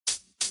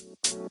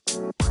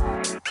No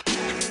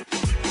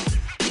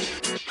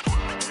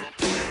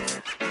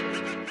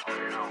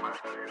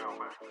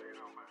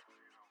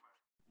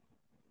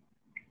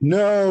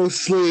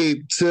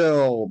sleep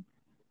till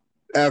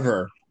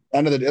ever.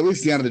 At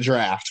least the end of the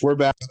draft. We're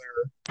back to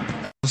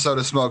their episode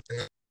of Smoke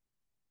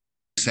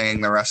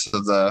saying the rest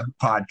of the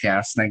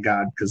podcast. Thank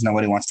God, because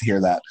nobody wants to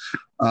hear that.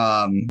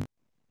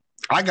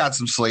 I got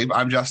some sleep.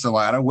 I'm Justin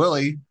Lada.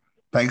 Willie,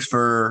 thanks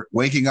for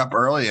waking up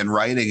early and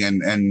writing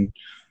and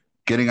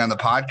getting on the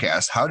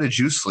podcast. How did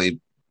you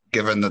sleep,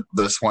 given that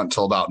this went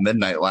till about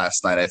midnight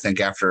last night, I think,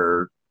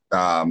 after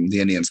the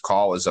Indians'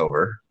 call was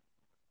over?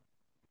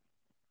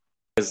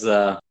 Was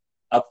up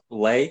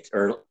late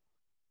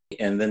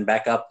and then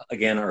back up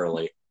again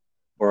early,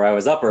 or I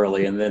was up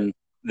early and then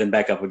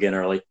back up again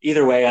early.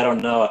 Either way, I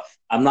don't know.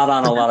 I'm not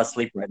on a lot of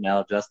sleep right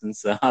now, Justin,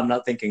 so I'm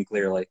not thinking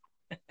clearly.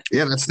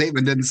 Yeah, that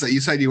statement didn't say.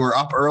 You said you were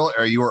up early,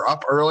 or you were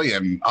up early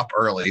and up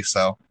early.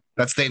 So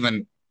that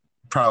statement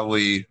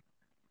probably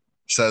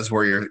says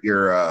where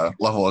your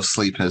level of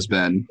sleep has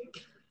been.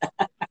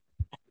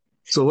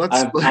 So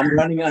I'm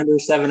running under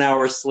 7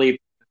 hours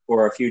sleep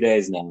for a few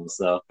days now,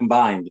 so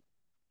combined.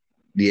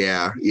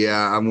 Yeah,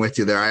 I'm with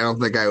you there. I don't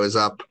think I was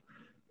up.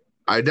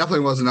 I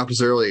definitely wasn't up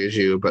as early as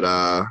you, but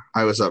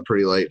I was up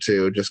pretty late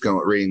too, just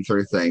reading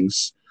through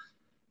things.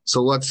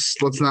 So let's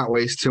not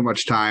waste too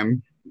much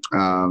time,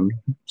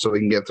 so we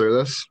can get through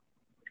this.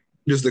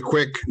 Just a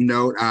quick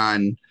note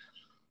on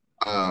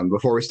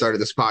before we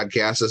started this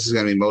podcast. This is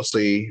going to be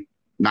mostly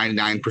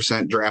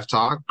 99% draft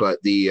talk,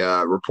 but the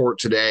report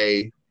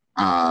today,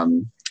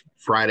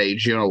 Friday,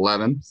 June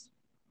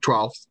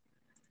 12th,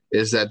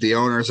 is that the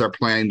owners are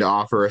planning to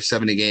offer a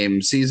 70-game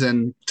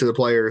season to the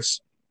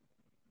players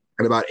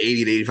at about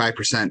 80 to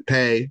 85%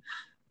 pay,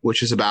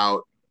 which is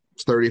about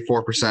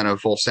 34%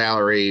 of full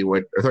salary,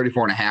 or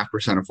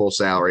 34.5% of full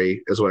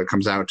salary is what it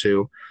comes out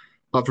to,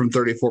 up from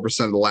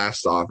 34% of the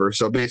last offer.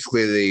 So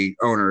basically the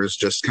owners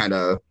just kind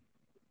of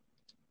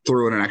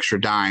threw in an extra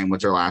dime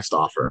with their last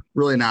offer.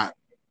 Really not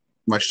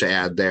much to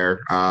add there.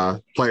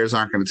 Players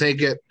aren't going to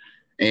take it,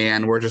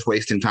 and we're just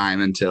wasting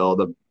time until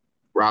the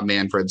Rob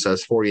Manfred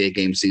says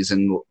 48-game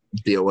season, we'll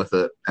deal with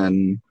it,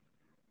 and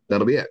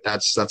that'll be it.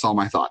 That's all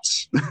my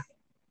thoughts.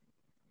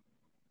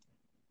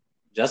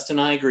 Justin,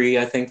 I agree.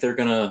 I think they're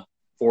going to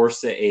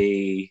force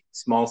a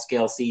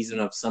small-scale season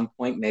of some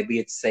point. Maybe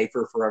it's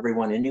safer for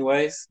everyone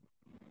anyways.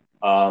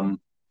 I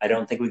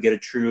don't think we get a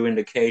true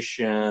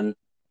indication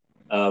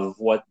of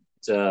what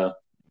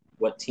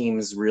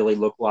teams really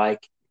look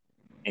like.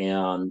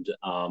 And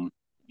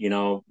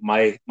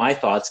my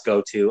thoughts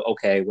go to,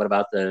 okay, what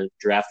about the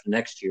draft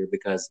next year?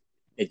 Because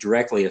it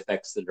directly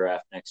affects the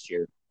draft next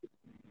year.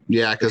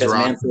 Yeah, because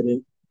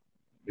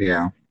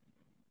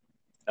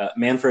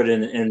Manfred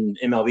and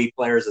MLB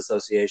Players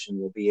Association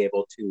will be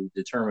able to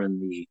determine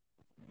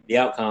the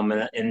outcome,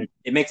 and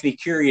it makes me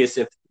curious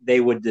if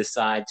they would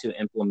decide to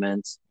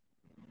implement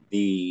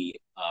the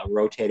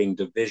rotating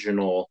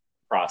divisional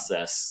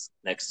process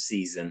next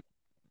season.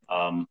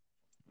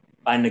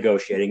 By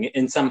negotiating.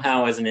 And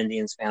somehow, as an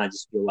Indians fan, I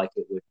just feel like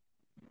it would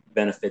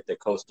benefit the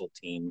coastal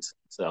teams.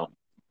 So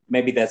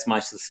maybe that's my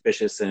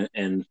suspicious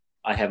and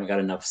I haven't got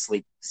enough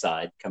sleep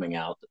side coming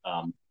out.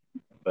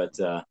 But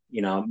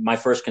my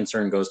first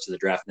concern goes to the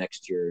draft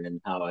next year and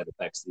how it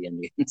affects the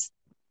Indians.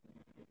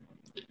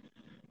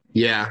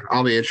 Yeah,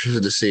 I'll be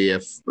interested to see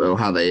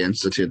how they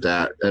institute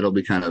that. It'll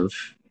be kind of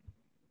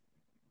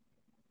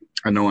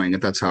annoying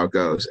if that's how it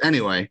goes.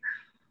 Anyway,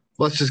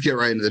 let's just get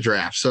right into the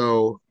draft.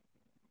 So,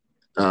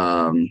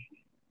 do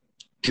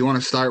you want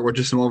to start with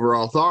just some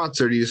overall thoughts,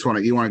 or do you just want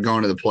to go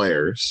into the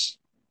players?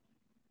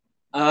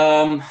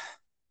 I'll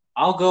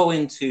go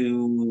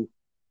into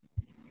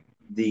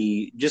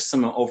just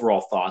some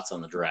overall thoughts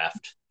on the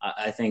draft.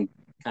 I think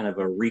kind of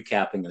a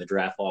recapping of the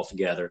draft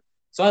altogether.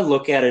 So I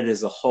look at it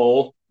as a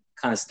whole,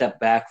 kind of step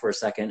back for a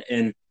second,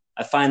 and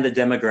I find the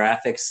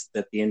demographics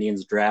that the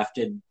Indians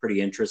drafted pretty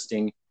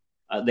interesting.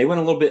 They went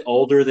a little bit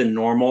older than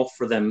normal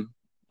for them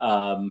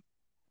on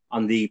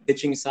the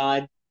pitching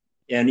side.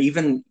 And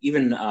even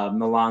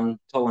Milan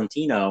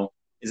Tolentino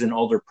is an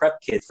older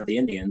prep kid for the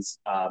Indians.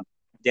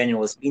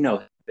 Daniel Espino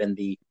had been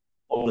the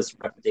oldest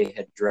prep they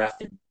had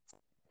drafted,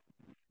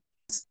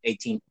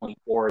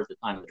 18.4 at the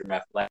time of the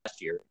draft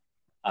last year.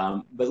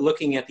 But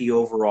looking at the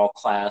overall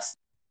class,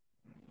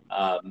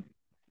 I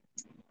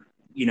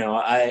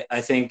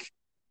think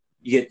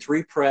you get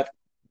 3 prep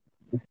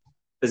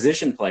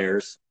position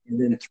players and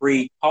then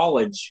 3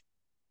 college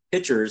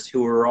pitchers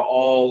who are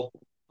all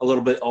a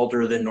little bit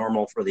older than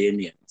normal for the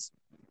Indians.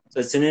 So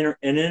it's an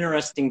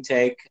interesting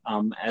take.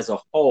 As a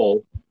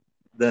whole,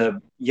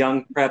 the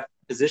young prep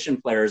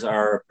position players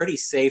are a pretty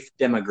safe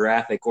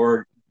demographic,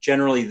 or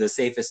generally the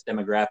safest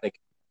demographic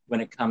when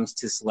it comes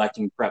to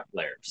selecting prep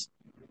players.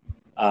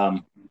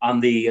 On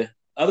the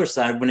other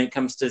side, when it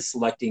comes to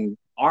selecting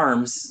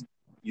arms,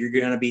 you're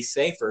going to be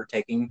safer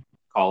taking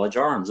college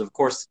arms. Of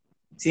course,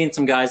 seeing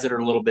some guys that are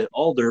a little bit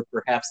older,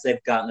 perhaps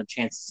they've gotten a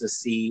chance to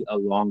see a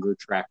longer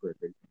track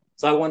record.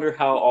 So I wonder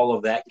how all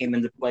of that came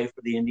into play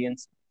for the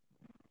Indians.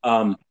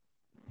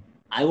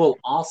 I will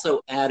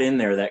also add in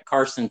there that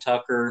Carson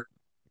Tucker,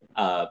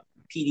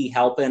 Petey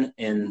Halpin,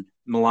 and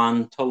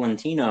Milan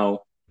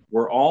Tolentino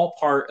were all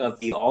part of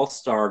the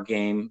All-Star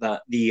game,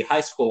 the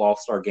high school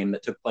All-Star game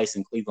that took place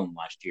in Cleveland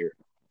last year.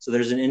 So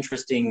there's an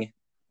interesting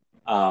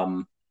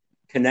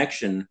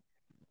connection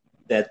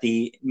that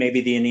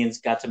maybe the Indians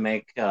got to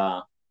make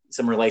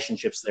some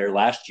relationships there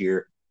last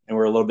year, and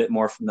were a little bit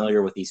more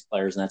familiar with these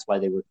players, and that's why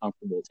they were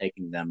comfortable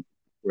taking them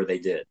where they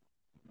did.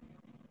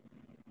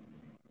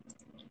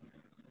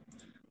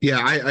 Yeah,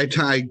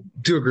 I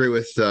do agree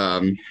with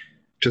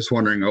just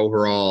wondering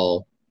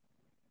overall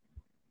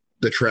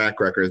the track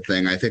record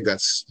thing. I think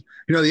that's,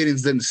 the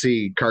Indians didn't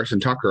see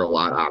Carson Tucker a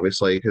lot,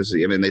 obviously, because,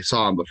 they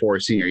saw him before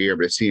his senior year,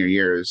 but his senior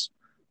year is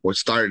what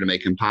started to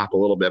make him pop a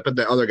little bit. But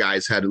the other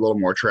guys had a little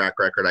more track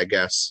record, I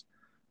guess.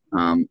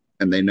 And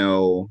they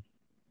know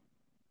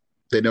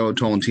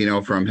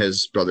Tolentino from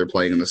his brother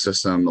playing in the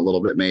system a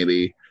little bit,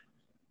 maybe.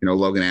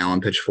 Logan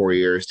Allen pitched 4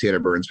 years. Tanner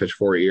Burns pitched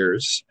 4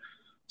 years.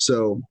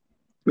 So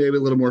maybe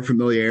a little more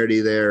familiarity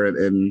there,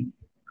 and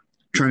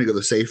trying to go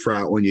the safe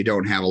route when you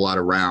don't have a lot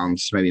of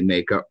rounds, maybe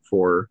make up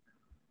for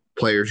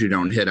players you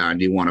don't hit on.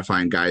 Do you want to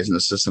find guys in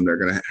the system that are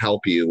going to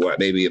help you,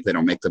 maybe if they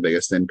don't make the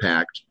biggest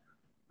impact,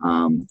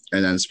 and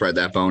then spread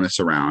that bonus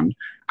around?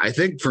 I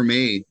think for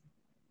me,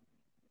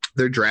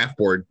 their draft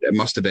board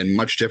must have been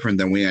much different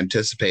than we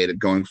anticipated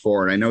going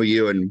forward. I know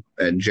you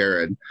and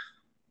Jared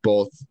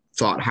both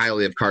thought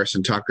highly of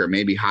Carson Tucker,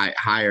 maybe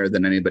higher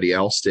than anybody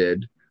else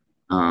did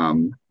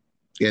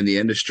in the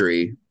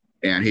industry.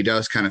 And he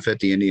does kind of fit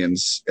the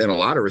Indians in a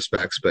lot of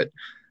respects, but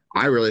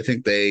I really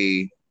think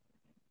I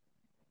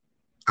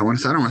don't want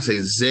to say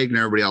zig and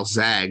everybody else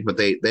zag, but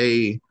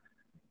they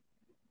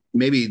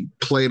maybe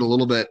played a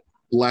little bit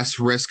less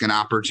risk and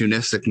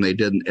opportunistic than they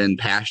did in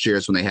past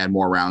years when they had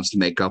more rounds to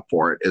make up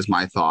for it, is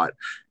my thought.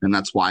 And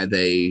that's why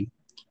they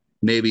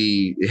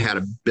maybe had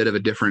a bit of a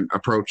different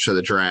approach to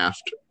the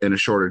draft in a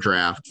shorter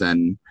draft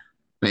than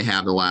they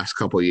have the last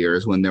couple of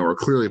years, when there were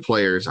clearly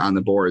players on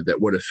the board that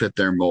would have fit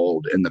their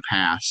mold in the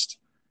past.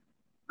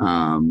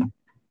 And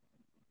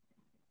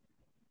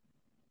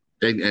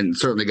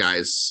certainly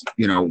guys,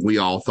 we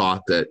all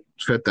thought that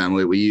fit them.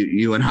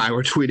 You and I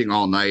were tweeting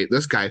all night,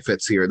 this guy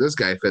fits here, this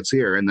guy fits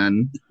here. And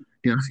then,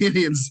 the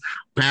Indians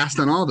passed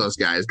on all those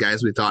guys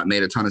we thought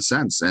made a ton of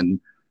sense. And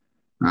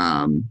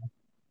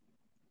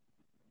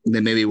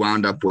they maybe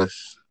wound up with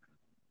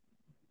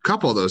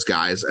couple of those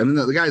guys. I mean,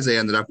 the guys they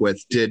ended up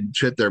with did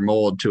fit their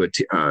mold to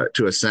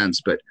a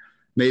sense, but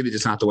maybe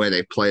just not the way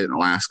they played in the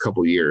last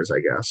couple of years, I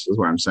guess, is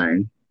what I'm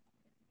saying.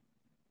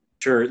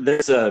 Sure.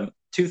 There's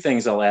two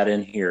things I'll add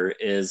in here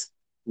is,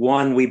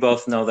 one, we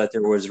both know that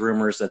there was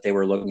rumors that they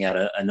were looking at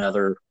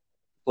another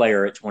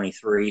player at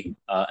 23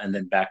 and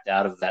then backed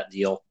out of that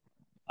deal.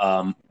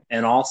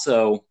 And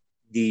also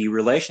the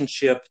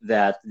relationship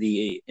that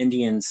the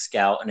Indian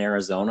scout in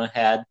Arizona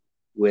had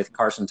with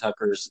Carson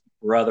Tucker's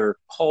brother,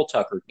 Cole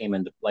Tucker, came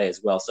into play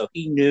as well. So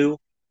he knew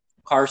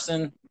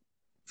Carson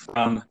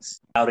from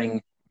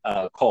scouting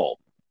Cole.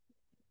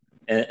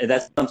 And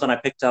that's something I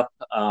picked up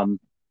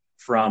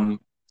from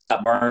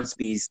Scott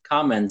Barnsby's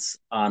comments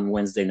on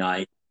Wednesday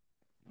night,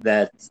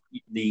 that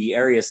the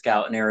area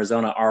scout in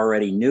Arizona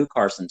already knew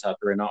Carson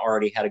Tucker and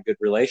already had a good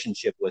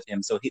relationship with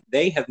him. So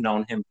they have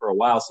known him for a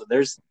while. So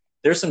there's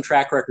some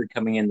track record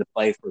coming into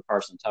play for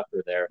Carson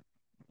Tucker there.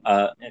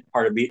 And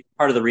part of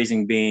the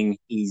reason being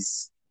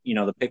he's,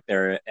 the pick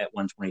there at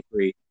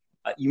 123.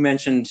 You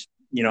mentioned,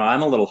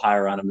 I'm a little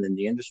higher on him than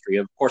the industry.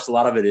 Of course, a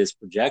lot of it is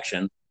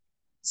projection.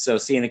 So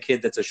seeing a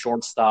kid that's a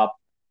shortstop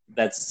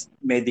that's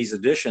made these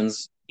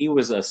additions, he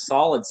was a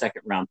solid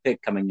second round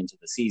pick coming into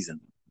the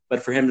season.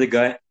 But for him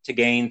to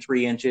gain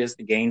 3 inches,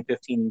 to gain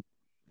 15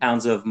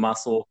 pounds of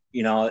muscle,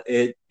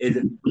 it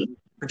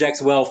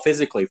projects well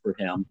physically for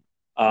him.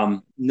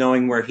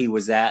 Knowing where he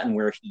was at and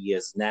where he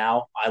is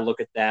now, I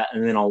look at that,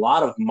 and then a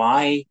lot of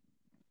my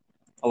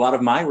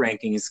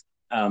rankings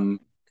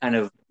kind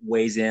of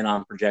weighs in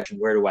on projection.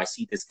 Where do I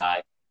see this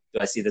guy? Do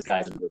I see this guy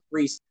as a number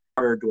 3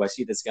 starter? Do I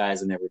see this guy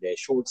as an everyday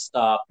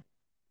shortstop?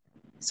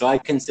 So I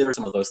consider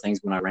some of those things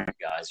when I rank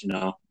guys.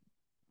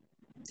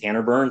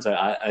 Tanner Burns,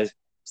 I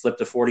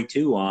slipped a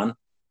 42 on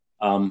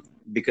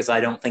because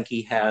I don't think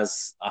he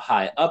has a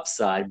high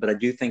upside, but I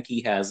do think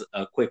he has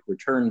a quick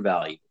return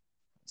value.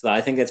 So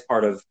I think that's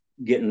part of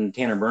getting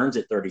Tanner Burns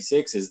at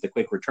 36 is the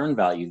quick return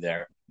value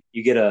there.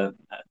 You get a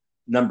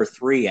number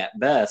 3 at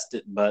best,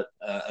 but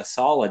a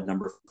solid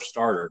number 4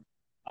 starter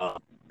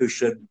who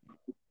should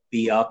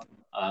be up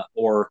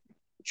or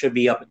should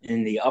be up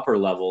in the upper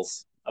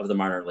levels of the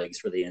minor leagues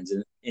for the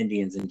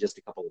Indians in just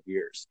a couple of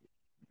years.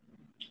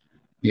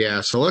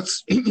 Yeah, so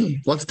let's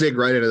dig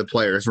right into the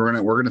players. We're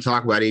gonna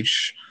talk about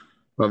each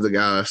of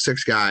the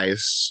 6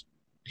 guys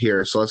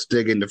here. So let's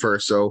dig into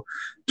first. So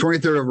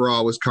 23rd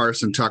overall was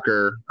Carson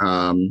Tucker.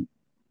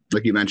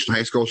 Like you mentioned,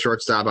 high school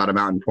shortstop out of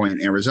Mountain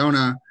Point,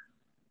 Arizona.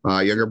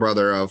 Younger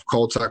brother of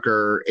Cole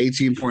Tucker,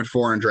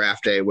 18.4 on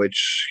draft day,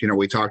 which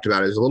we talked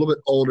about is a little bit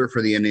older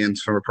for the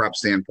Indians from a prep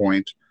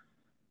standpoint.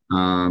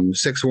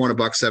 6'1",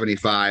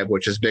 $175,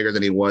 which is bigger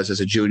than he was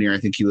as a junior. I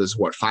think he was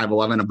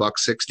 5'11",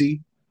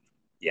 $160.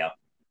 Yeah.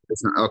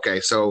 Okay,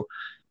 so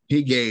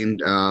he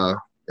gained a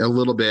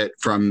little bit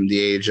from the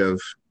age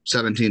of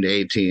 17 to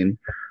 18.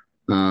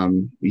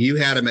 You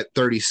had him at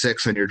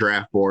 36 on your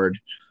draft board.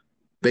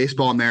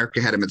 Baseball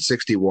America had him at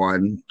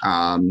 61.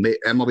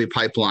 MLB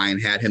Pipeline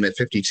had him at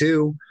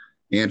 52,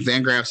 and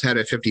Fangraphs had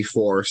him at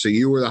 54. So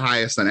you were the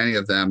highest on any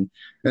of them.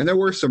 And there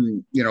were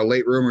some,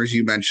 late rumors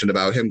you mentioned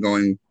about him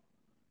going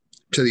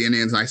to the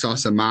Indians. And I saw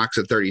some mocks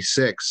at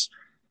 36.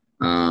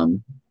 I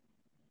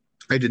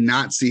did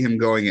not see him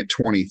going at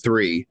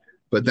 23.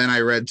 But then I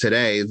read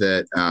today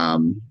that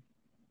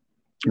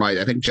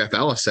I think Jeff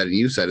Ellis said it.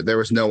 You said it. There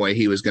was no way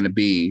he was going to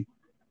be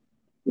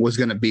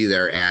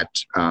there at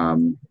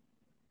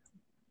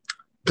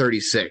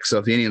 36. So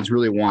if the Indians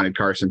really wanted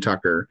Carson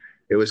Tucker,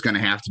 it was going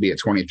to have to be at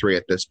 23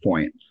 at this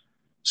point.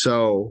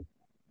 So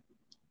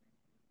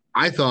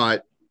I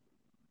thought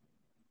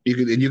you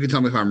can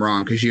tell me if I'm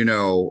wrong because you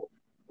know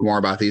more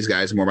about these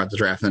guys and more about the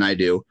draft than I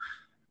do.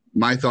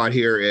 My thought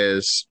here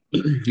is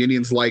the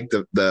Indians like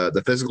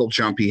the physical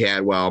jump he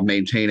had while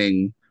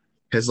maintaining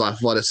his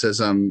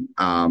athleticism.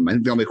 I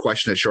think the only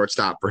question at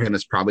shortstop for him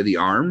is probably the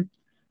arm,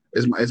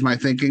 is my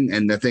thinking.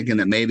 And they're thinking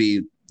that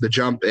maybe the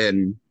jump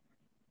in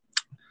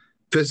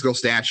physical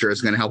stature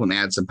is going to help him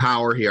add some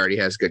power. He already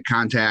has good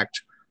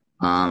contact.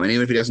 And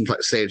even if he doesn't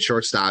stay at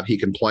shortstop, he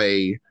can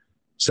play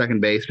second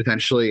base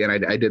potentially. And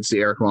I did see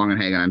Eric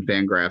Longenhagen on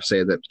Fangraphs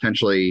say that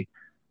potentially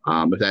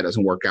if that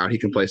doesn't work out, he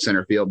can play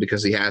center field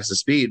because he has the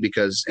speed,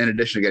 because in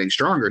addition to getting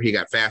stronger, he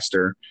got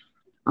faster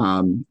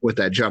with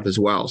that jump as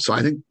well. So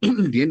I think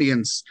the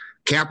Indians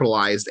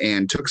capitalized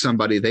and took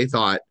somebody they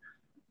thought,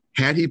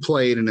 had he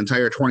played an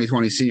entire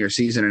 2020 senior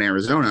season in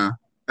Arizona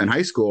in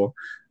high school,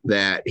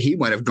 that he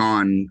might have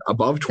gone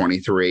above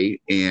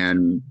 23,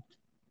 and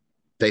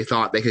they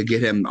thought they could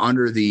get him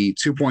under the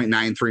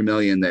 $2.93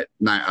 million, that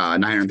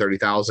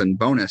 $930,000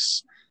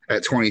 bonus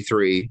at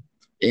 23,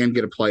 and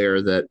get a player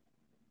that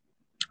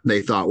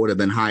they thought would have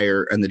been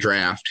higher in the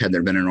draft had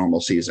there been a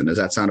normal season. Does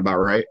that sound about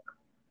right?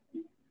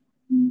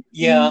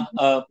 Yeah.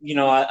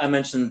 I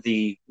mentioned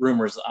the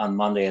rumors on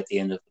Monday at the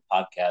end of the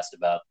podcast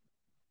about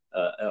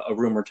a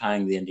rumor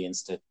tying the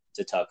Indians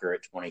to Tucker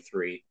at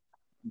 23.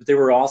 But there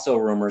were also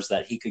rumors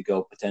that he could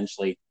go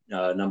potentially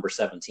number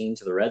 17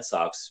 to the Red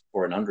Sox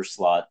for an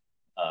underslot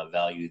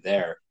value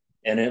there.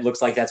 And it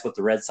looks like that's what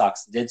the Red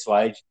Sox did. So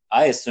I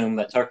assume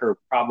that Tucker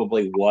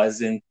probably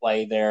was in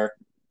play there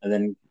and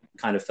then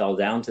kind of fell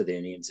down to the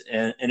Indians.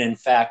 And in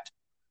fact,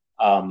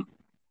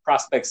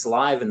 Prospects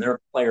Live in their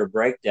player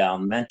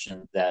breakdown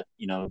mentioned that,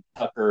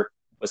 Tucker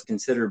was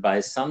considered by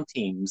some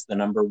teams the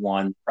number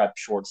one prep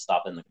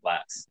shortstop in the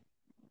class.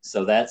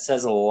 So that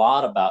says a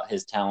lot about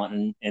his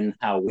talent and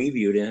how we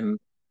viewed him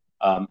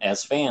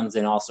as fans,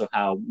 and also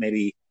how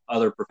maybe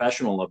other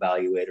professional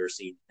evaluators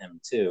see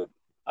him too.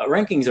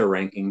 Rankings are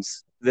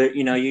rankings.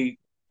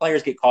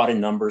 Players get caught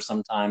in numbers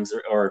sometimes,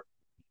 or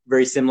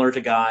very similar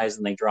to guys,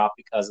 and they drop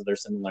because of their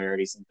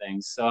similarities and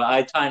things. So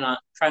I try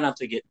not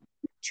to get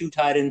too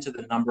tied into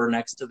the number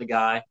next to the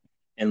guy,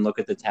 and look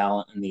at the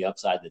talent and the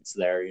upside that's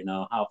there.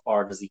 How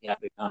far does he have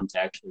to come to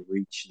actually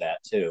reach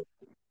that too?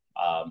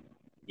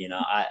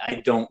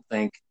 I don't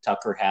think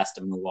Tucker has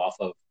to move off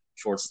of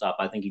shortstop.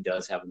 I think he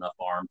does have enough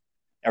arm.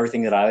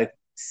 Everything that I've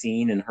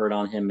seen and heard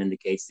on him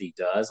indicates that he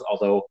does,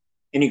 although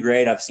any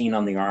grade I've seen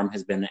on the arm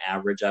has been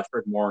average. I've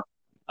heard more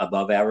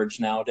above average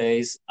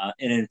nowadays.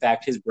 And in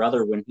fact, his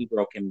brother, when he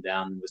broke him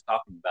down and was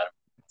talking about him,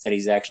 said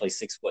he's actually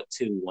 6'2",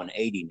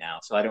 180 now.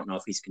 So I don't know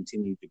if he's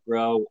continued to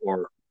grow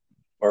or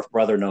if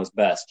brother knows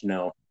best,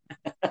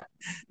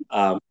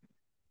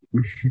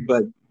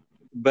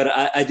 But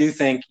I do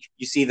think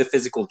you see the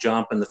physical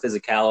jump and the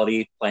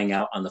physicality playing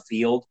out on the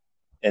field,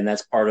 and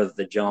that's part of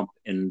the jump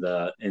in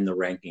the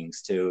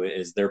rankings too.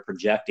 Is they're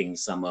projecting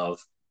some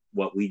of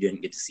what we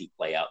didn't get to see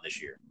play out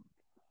this year.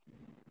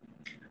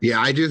 Yeah,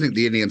 I do think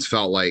the Indians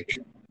felt like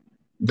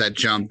that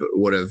jump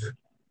would have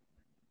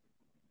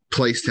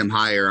placed him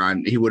higher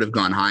he would have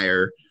gone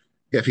higher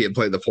if he had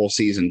played the full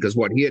season, because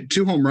he had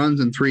 2 home runs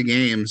in 3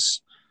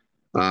 games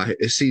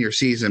his senior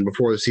season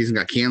before the season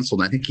got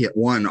canceled. And I think he had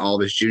 1 all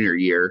of his junior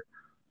year.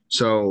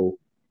 So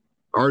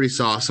already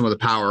saw some of the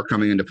power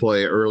coming into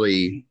play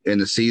early in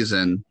the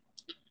season.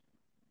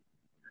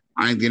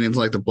 I ain't getting into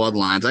like the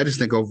bloodlines. I just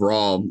think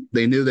overall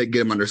they knew they'd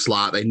get him under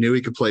slot. They knew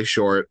he could play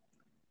short.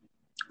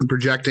 I'm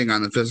projecting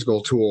on the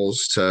physical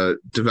tools to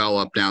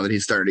develop now that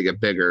he's starting to get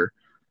bigger,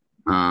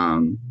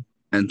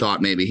 and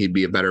thought maybe he'd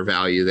be a better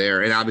value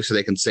there. And obviously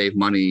they can save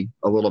money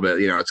a little bit.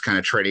 It's kind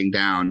of trading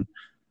down,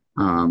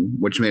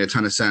 which made a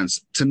ton of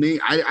sense. To me,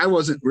 I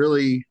wasn't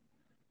really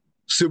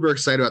super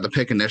excited about the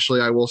pick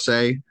initially, I will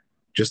say.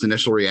 Just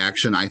initial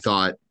reaction, I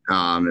thought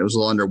it was a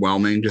little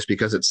underwhelming just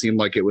because it seemed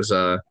like it was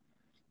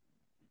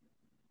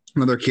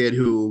another kid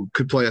who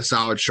could play a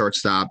solid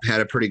shortstop,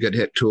 had a pretty good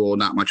hit tool,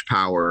 not much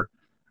power.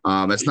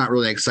 It's not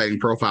really an exciting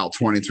profile,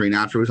 23,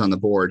 not for who's on the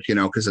board,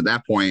 because at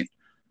that point,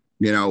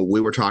 we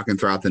were talking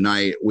throughout the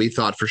night. We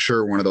thought for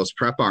sure one of those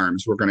prep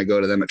arms were going to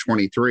go to them at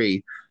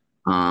 23.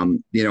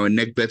 And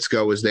Nick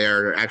Bitsko was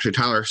there. Actually,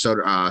 Tyler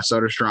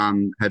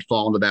Soderstrom had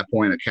fallen to that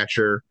point, a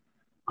catcher.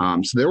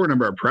 So there were a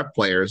number of prep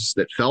players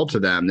that fell to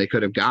them they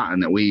could have gotten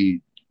that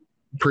we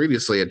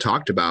previously had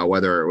talked about,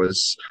 whether it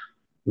was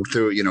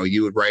through,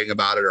 you would writing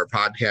about it or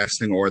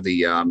podcasting or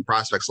the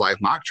Prospects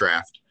Live mock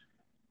draft.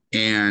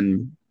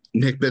 And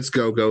Nick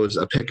Bitsko goes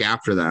a pick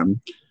after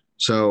them.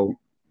 So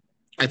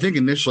I think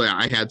initially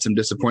I had some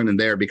disappointment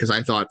there because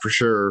I thought for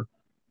sure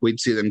we'd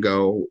see them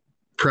go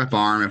prep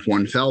arm if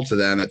one fell to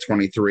them at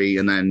 23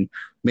 and then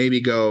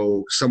maybe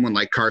go someone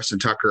like Carson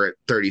Tucker at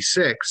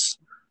 36,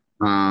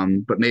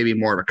 but maybe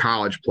more of a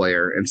college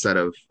player instead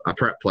of a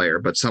prep player,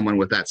 but someone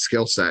with that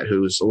skill set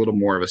who's a little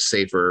more of a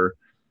safer,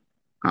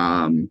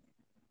 middle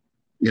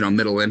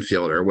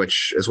infielder,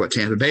 which is what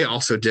Tampa Bay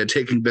also did,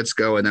 taking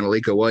Bitsko and then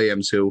Alika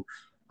Williams, who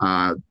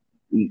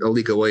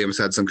Alika Williams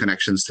had some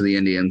connections to the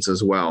Indians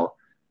as well.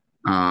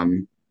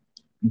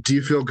 Do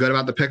you feel good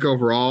about the pick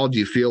overall? Do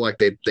you feel like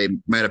they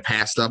might have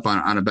passed up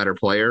on a better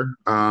player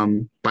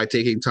by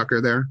taking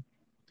Tucker there?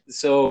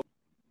 So,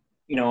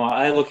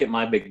 I look at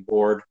my big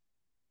board.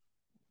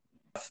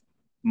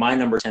 My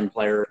number 10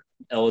 player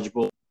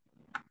eligible,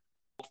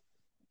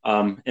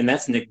 and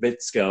that's Nick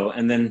Bitsko.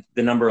 And then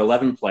the number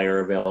 11 player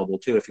available,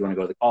 too, if you want to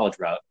go the college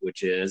route,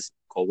 which is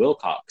Cole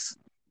Wilcox.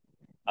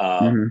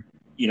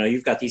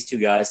 You've got these two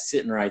guys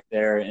sitting right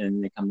there,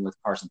 and they come with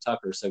Carson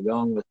Tucker. So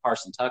going with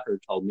Carson Tucker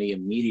told me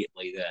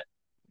immediately that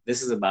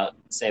this is about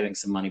saving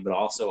some money, but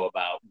also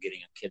about getting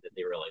a kid that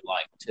they really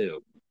like,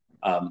 too.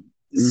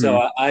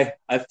 So I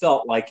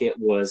felt like it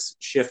was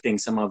shifting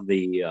some of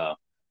the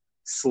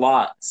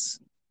slots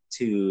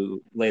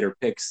to later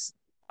picks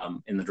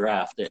in the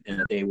draft,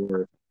 and they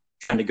were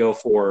trying to go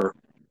for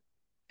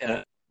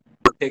a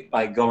pick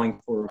by going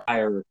for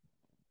higher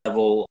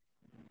level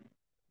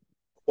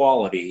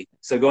quality.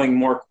 So going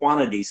more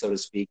quantity, so to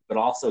speak, but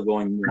also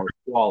going more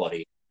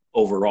quality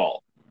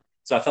overall.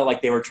 So I felt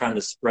like they were trying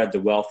to spread the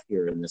wealth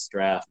here in this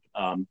draft.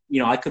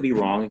 I could be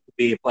wrong. It could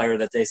be a player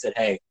that they said,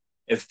 hey,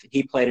 if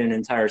he played an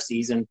entire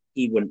season,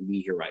 he wouldn't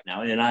be here right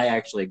now. And I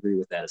actually agree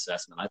with that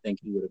assessment. I think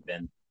he would have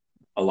been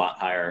a lot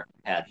higher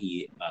had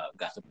he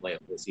got to play a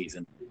full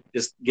season.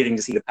 Just getting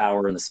to see the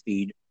power and the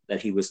speed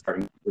that he was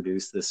starting to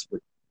produce this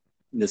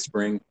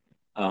spring.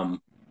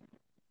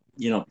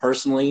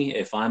 Personally,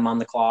 if I'm on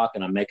the clock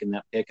and I'm making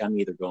that pick, I'm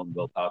either going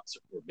Wilcox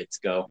or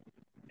Bitsko.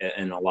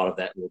 And a lot of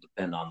that will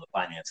depend on the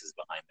finances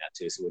behind that,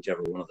 too. So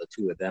whichever one of the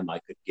two of them I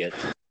could get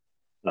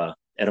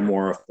at a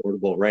more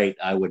affordable rate,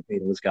 I would pay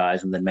those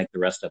guys and then make the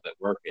rest of it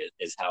work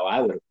is how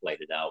I would have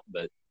played it out.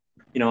 But,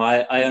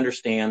 I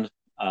understand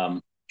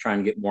trying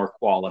to get more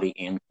quality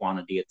and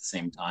quantity at the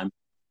same time.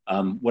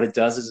 What it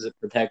does is it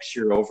protects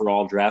your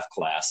overall draft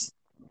class.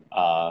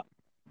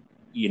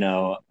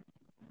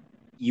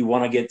 You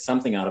want to get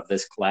something out of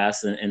this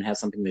class and have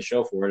something to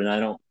show for it. And I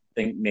don't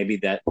think maybe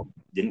that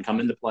didn't come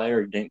into play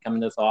or didn't come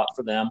into thought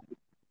for them.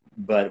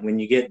 But when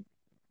you get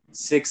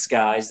 6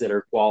 guys that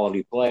are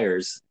quality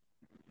players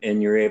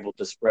and you're able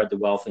to spread the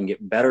wealth and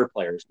get better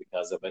players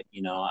because of it,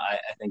 I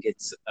think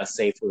it's a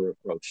safer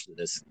approach to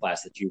this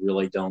class that you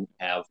really don't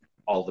have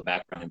all the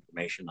background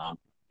information on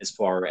as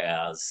far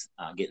as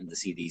getting to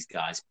see these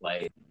guys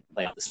play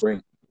out the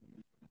spring.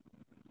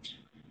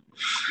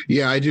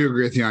 Yeah, I do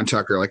agree with you on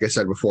Tucker. Like I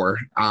said before,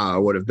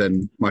 would have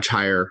been much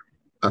higher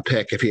a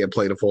pick if he had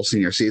played a full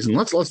senior season.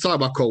 Let's talk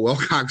about Cole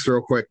Wilcox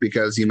real quick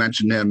because you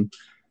mentioned him.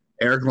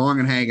 Eric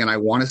Longenhagen, I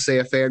want to say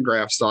a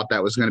Fangraphs thought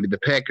that was going to be the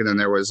pick, and then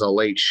there was a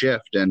late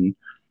shift. And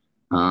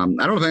I don't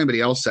know if anybody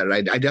else said it.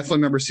 I definitely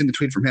remember seeing the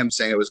tweet from him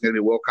saying it was going to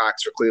be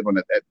Wilcox for Cleveland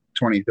at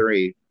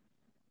 23.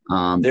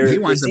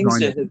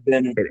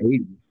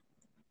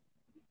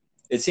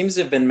 It seems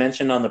to have been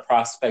mentioned on the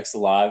Prospects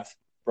Live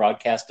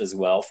broadcast as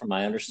well, from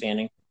my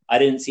understanding. I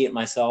didn't see it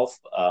myself,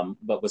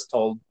 but was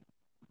told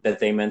that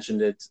they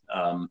mentioned it.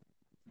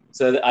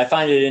 So I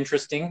find it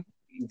interesting.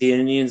 The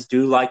Indians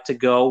do like to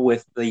go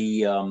with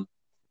the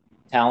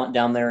talent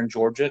down there in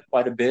Georgia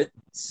quite a bit.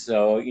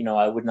 So,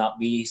 I would not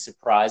be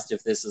surprised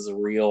if this is a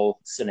real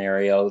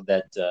scenario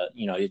that,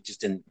 it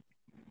just didn't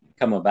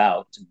come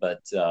about.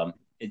 But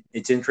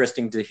it's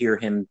interesting to hear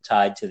him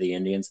tied to the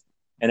Indians.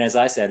 And as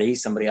I said,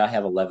 he's somebody I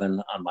have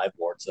 11 on my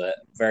board, so a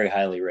very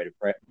highly rated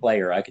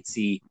player. I could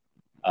see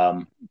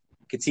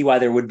why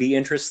there would be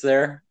interest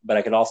there, but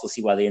I could also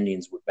see why the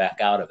Indians would back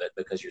out of it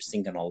because you're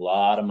sinking a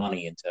lot of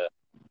money into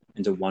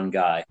one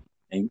guy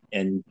and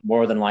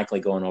more than likely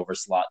going over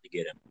slot to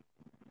get him.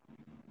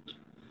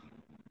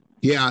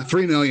 Yeah,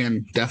 $3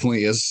 million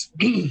definitely is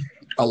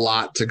a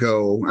lot to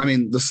go. I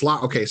mean, the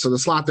slot. Okay, so the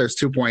slot there's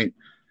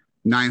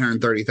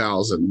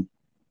 $2,930,000.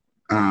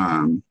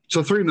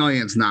 So $3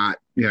 million is not,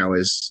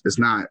 is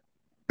not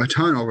a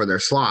ton over their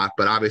slot,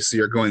 but obviously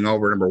you're going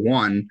over number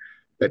one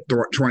at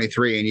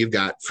 23 and you've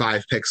got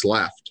 5 picks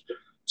left.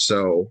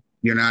 So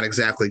you're not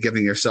exactly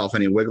giving yourself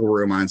any wiggle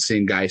room on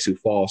seeing guys who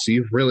fall. So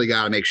you've really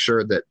got to make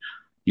sure that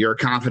you're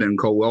confident in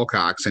Cole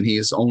Wilcox, and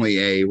he's only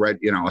a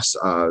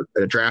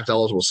draft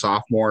eligible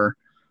sophomore.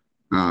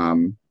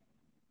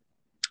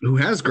 who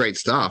has great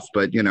stuff,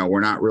 but we're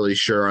not really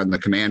sure on the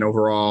command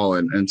overall,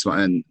 and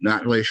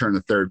not really sure on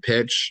the third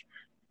pitch.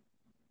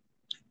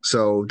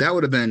 So that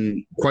would have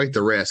been quite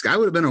the risk. I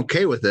would have been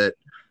okay with it,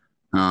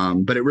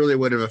 but it really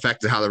would have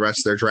affected how the rest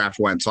of their draft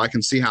went. So I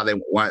can see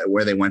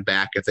where they went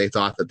back if they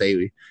thought that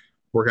they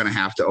were going to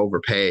have to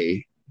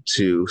overpay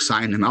to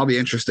sign him. I'll be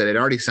interested. It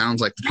already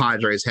sounds like the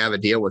Padres have a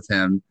deal with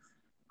him,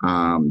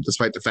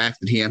 despite the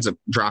fact that he ends up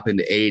dropping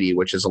to 80,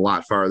 which is a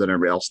lot farther than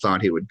everybody else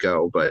thought he would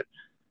go. But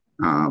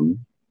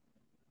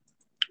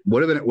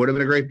would have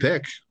been a great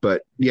pick.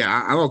 But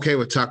yeah, I'm okay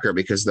with Tucker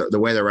because the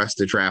way the rest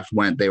of the draft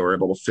went, they were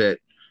able to fit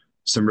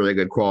some really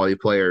good quality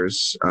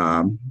players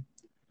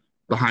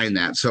behind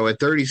that. So at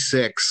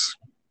 36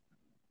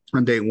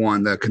 on day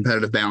one, the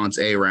competitive balance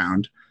A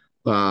round,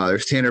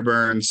 there's Tanner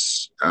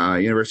Burns,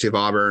 University of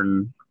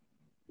Auburn,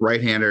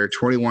 right-hander,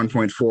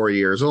 21.4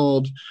 years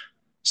old,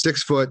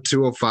 6 foot,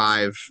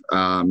 205.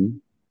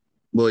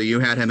 Willie, you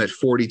had him at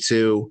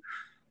 42.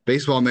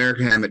 Baseball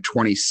America had him at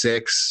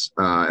 26,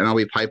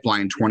 MLB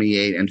Pipeline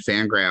 28, and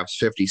Fangraphs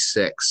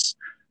 56.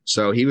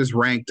 So he was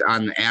ranked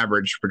on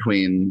average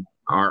between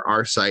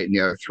our site and the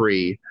other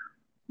three,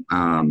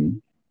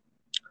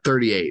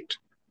 38.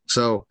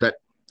 So that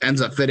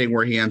ends up fitting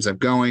where he ends up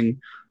going.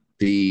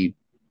 The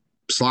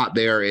slot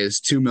there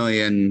is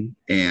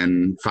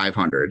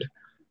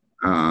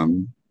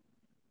 $2,500,000.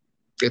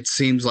 It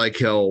seems like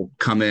he'll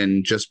come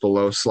in just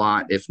below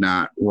slot, if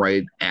not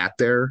right at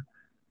there.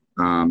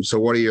 So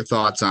what are your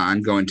thoughts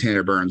on going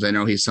Tanner Burns? I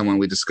know he's someone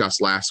we discussed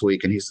last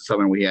week, and he's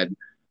someone we had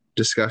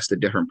discussed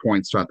at different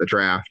points throughout the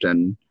draft,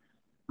 and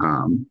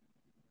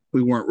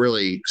we weren't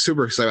really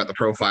super excited about the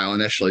profile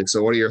initially.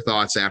 So what are your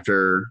thoughts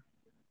after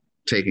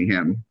taking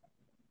him?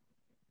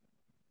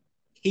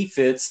 He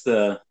fits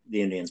the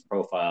Indians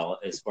profile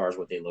as far as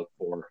what they look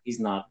for. He's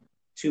not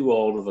too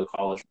old of a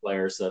college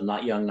player, so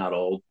not young, not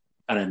old,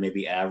 kind of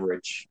maybe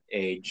average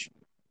age.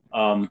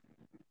 I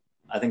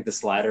think the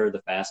slider,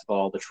 the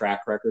fastball, the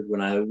track record,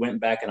 when I went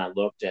back and I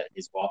looked at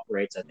his walk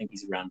rates, I think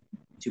he's around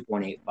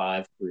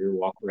 2.85 career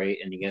walk rate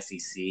in the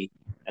SEC.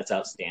 That's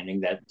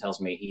outstanding. That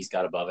tells me he's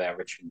got above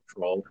average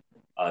control.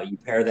 You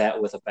pair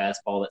that with a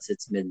fastball that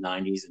sits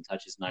mid-90s and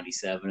touches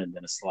 97, and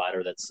then a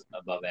slider that's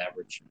above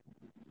average.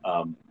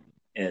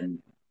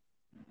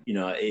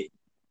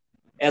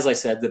 As I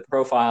said, the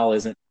profile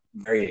isn't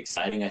very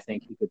exciting. I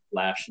think he could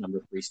flash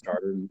number 3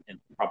 starter and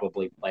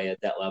probably play at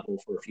that level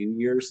for a few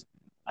years.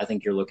 I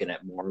think you're looking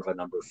at more of a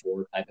number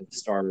 4 type of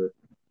starter.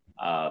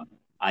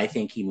 I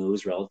think he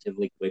moves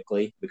relatively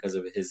quickly because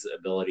of his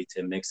ability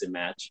to mix and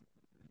match,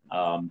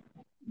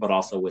 but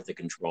also with the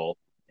control.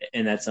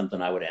 And that's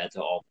something I would add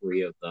to all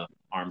 3 of the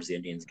arms the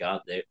Indians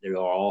got. They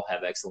all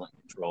have excellent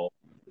control.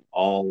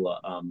 All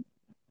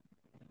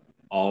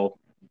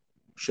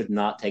should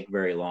not take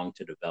very long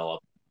to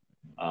develop.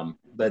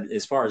 But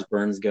as far as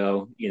Burns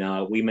go,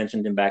 we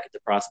mentioned him back at the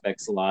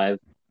Prospects Live.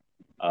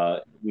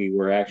 We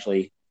were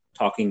actually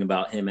talking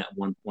about him at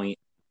one point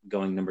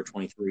going number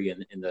 23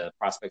 in the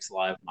Prospects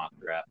Live mock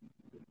draft.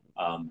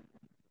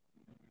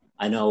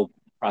 I know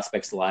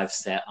Prospects Live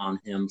sat on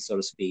him, so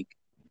to speak,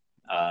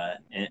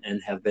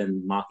 and have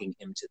been mocking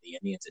him to the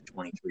Indians at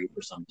 23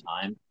 for some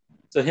time.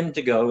 So him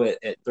to go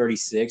at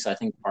 36, I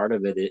think part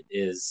of it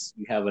is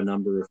you have a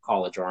number of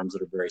college arms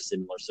that are very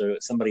similar. So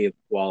somebody of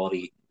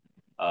quality,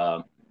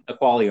 a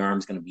quality arm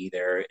is going to be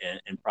there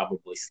and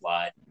probably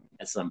slide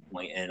at some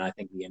point. And I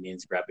think the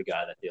Indians grabbed a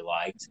guy that they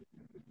liked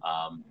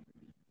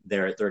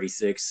there at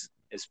 36.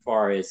 As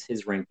far as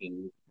his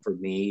ranking for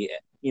me,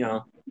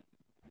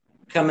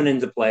 coming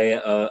into play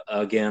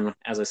again,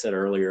 as I said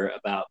earlier,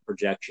 about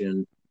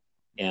projection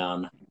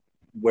and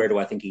where do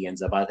I think he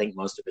ends up? I think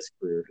most of his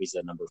career he's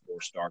a number 4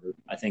 starter.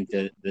 I think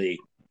that the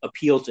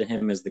appeal to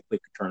him is the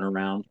quick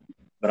turnaround,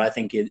 but I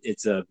think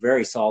it's a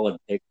very solid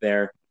pick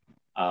there.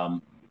 I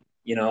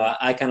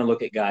kind of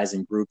look at guys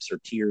in groups or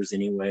tiers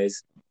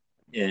anyways,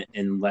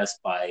 and less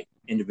by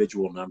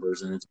individual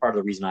numbers. And it's part of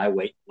the reason I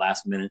wait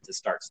last minute to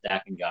start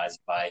stacking guys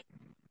by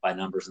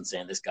numbers and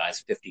saying this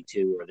guy's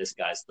 52 or this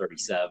guy's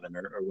 37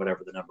 or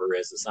whatever the number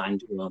is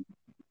assigned to him.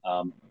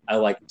 I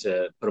like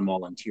to put them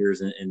all in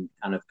tiers and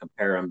kind of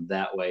compare them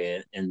that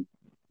way and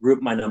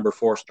group my number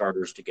 4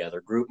 starters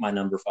together, group my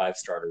number 5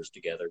 starters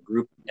together,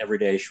 group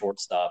everyday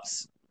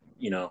shortstops,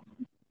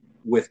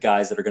 with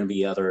guys that are going to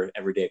be other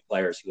everyday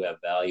players who have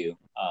value.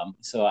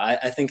 So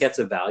I think that's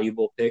a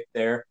valuable pick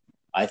there.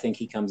 I think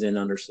he comes in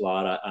under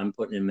slot. I'm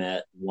putting him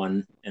at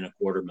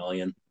 $1.25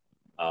 million.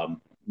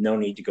 No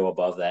need to go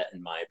above that,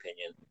 in my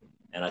opinion.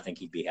 And I think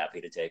he'd be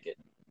happy to take it.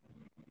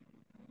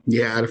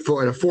 Yeah, at a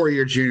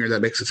 4-year junior,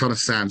 that makes a ton of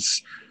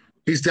sense.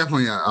 He's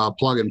definitely a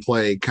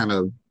plug-and-play kind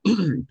of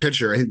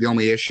pitcher. I think the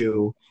only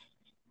issue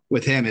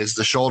with him is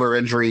the shoulder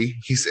injury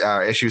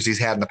issues he's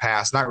had in the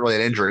past. Not really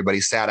an injury, but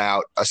he sat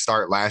out a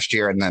start last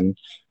year and then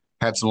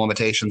had some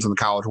limitations in the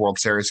College World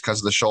Series because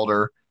of the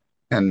shoulder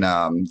and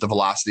the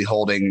velocity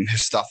holding,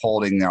 his stuff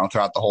holding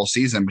throughout the whole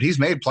season. But he's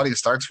made plenty of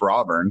starts for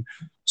Auburn.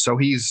 So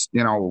he's,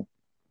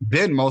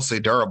 been mostly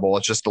durable.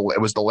 It's just it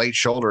was the late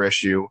shoulder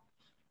issue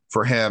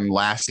for him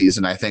last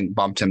season, I think,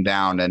 bumped him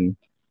down. And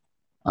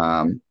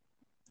Um,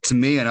 to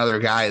me, another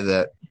guy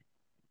that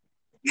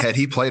had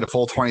he played a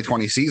full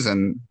 2020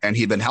 season and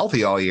he'd been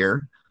healthy all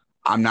year,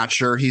 I'm not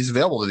sure he's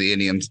available to the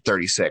Indians at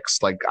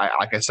 36. Like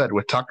I said,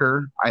 with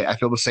Tucker, I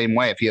feel the same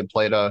way. If he had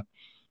played a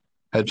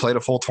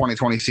full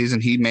 2020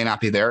 season, he may not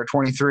be there at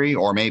 23,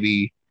 or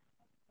maybe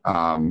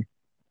um,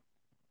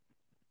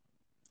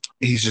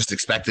 he's just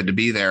expected to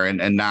be there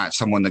and not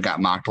someone that got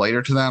mocked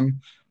later to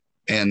them.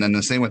 And then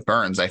the same with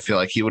Burns. I feel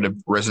like he would have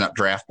risen up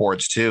draft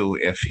boards too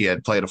if he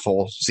had played a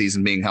full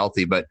season being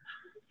healthy. But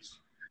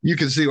you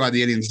can see why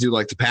the Indians do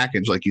like the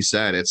package. Like you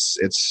said,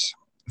 it's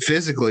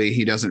physically,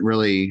 he doesn't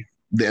really,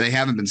 they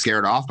haven't been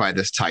scared off by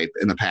this type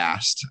in the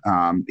past,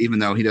 even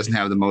though he doesn't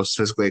have the most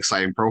physically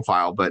exciting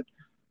profile. But,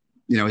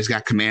 he's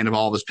got command of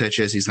all of his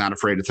pitches. He's not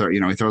afraid to throw,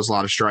 he throws a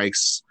lot of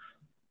strikes,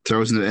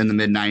 throws in the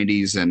mid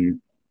 90s,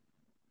 and,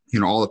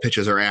 all the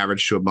pitches are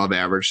average to above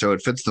average. So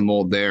it fits the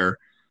mold there.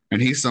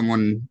 And he's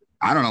someone,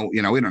 I don't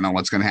know, we don't know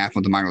what's going to happen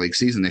with the minor league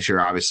season this year,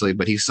 obviously,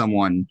 but he's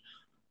someone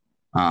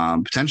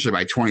potentially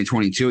by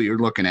 2022, you're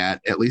looking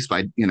at least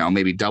by,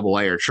 maybe double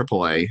A or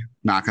triple A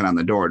knocking on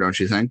the door, don't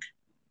you think?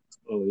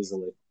 Oh,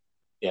 easily.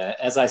 Yeah,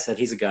 as I said,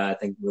 he's a guy I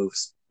think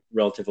moves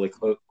relatively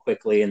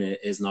quickly and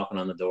is knocking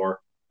on the door.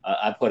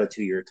 I put a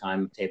 2-year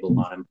timetable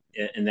on him,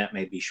 and that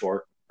may be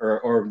short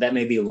or that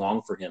may be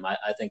long for him. I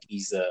think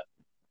he's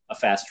a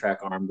fast track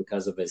arm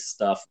because of his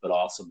stuff, but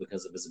also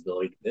because of his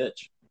ability to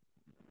pitch.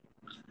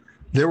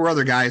 There were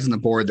other guys on the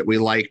board that we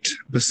liked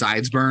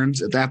besides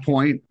Burns at that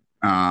point.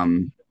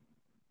 I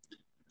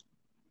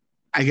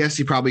guess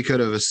you probably could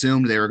have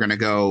assumed they were going to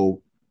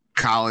go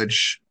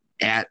college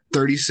at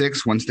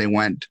 36 once they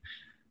went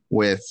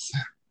with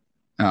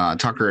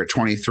Tucker at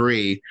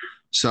 23.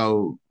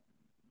 So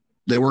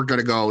they weren't going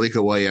to go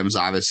Alika Williams,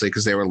 obviously,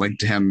 because they were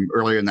linked to him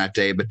earlier in that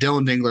day. But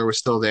Dylan Dingler was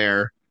still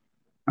there.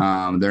 There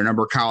are a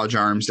number of college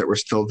arms that were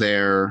still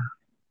there.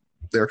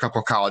 There are a couple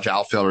of college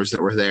outfielders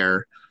that were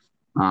there.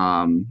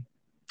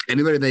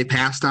 Anybody they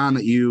passed on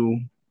that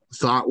you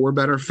thought were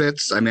better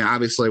fits? I mean,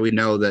 obviously, we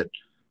know that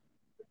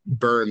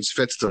Burns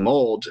fits the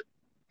mold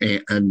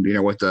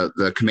and with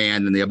the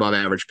command and the above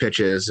average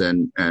pitches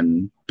and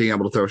being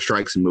able to throw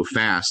strikes and move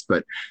fast.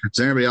 But is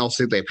there anybody else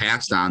that they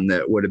passed on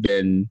that would have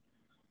been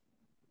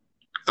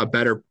a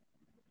better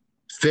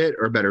fit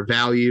or better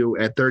value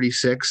at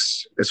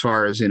 36 as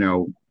far as,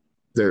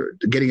 they're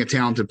getting a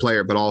talented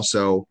player, but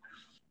also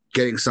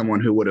getting someone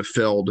who would have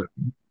filled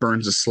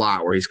Burns'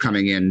 slot where he's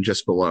coming in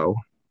just below?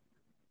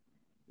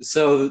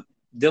 So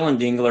Dylan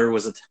Dingler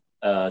was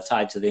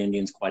tied to the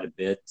Indians quite a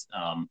bit.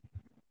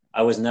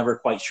 I was never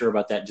quite sure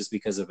about that just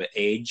because of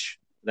age.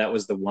 That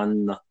was the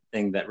one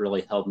thing that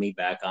really held me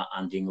back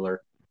on Dingler,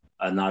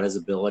 not his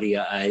ability.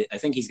 I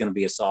think he's going to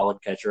be a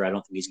solid catcher. I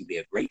don't think he's going to be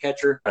a great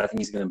catcher, but I think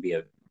he's going to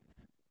be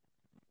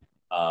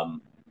a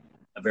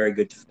very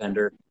good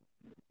defender.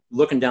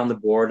 Looking down the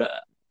board,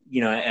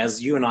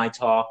 as you and I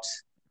talked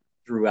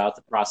throughout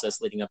the process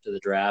leading up to the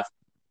draft,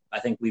 I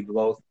think we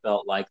both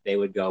felt like they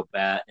would go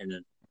bat and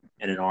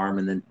an arm,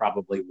 and then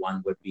probably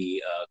one would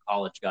be a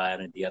college guy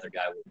and the other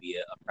guy would be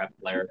a prep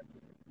player.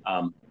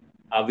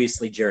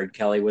 Obviously, Jared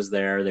Kelly was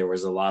there. There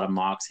was a lot of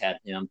mocks had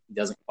him. He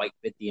doesn't quite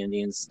fit the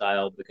Indians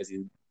style because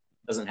he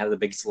doesn't have the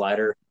big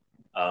slider,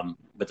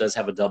 but does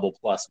have a double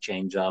plus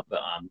changeup.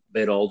 A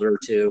bit older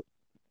too.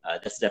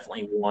 That's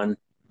definitely one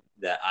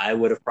that I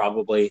would have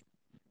probably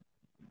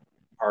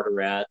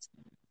harder at.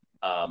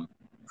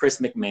 Chris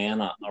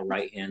McMahon, a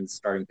right-hand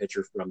starting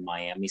pitcher from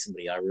Miami,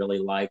 somebody I really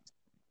liked.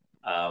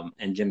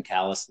 And Jim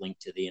Callis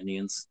linked to the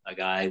Indians, a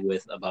guy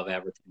with above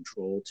average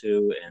control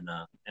too, and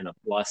a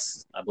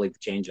plus, I believe,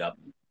 changeup.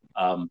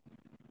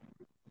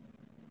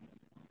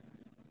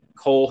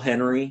 Cole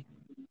Henry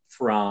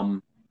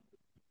from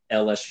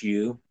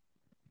LSU,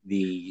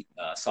 the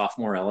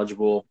sophomore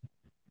eligible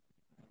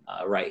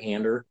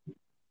right-hander.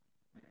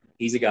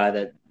 He's a guy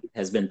that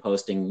has been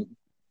posting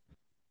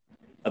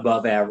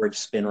above average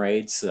spin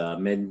rates,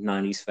 mid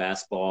 90s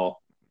fastball.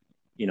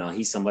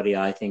 He's somebody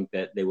I think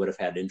that they would have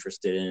had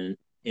interested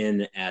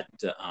in at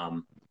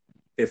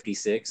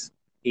 56.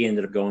 He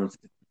ended up going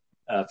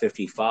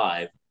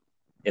 55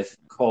 if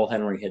Cole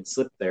Henry had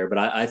slipped there. But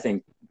I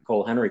think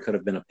Cole Henry could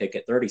have been a pick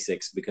at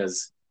 36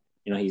 because,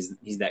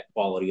 he's that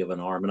quality of an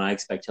arm, and I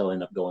expect he'll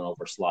end up going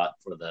over slot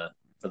for the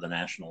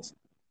Nationals.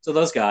 So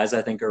those guys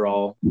I think are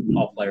all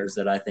players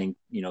that I think,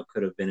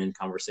 could have been in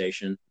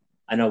conversation.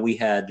 I know we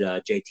had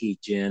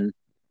JT Ginn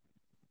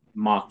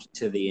mocked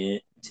to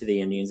the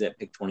Indians at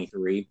pick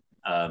 23.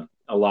 A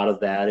lot of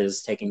that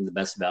is taking the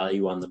best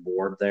value on the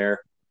board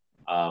there,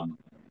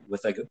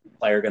 with a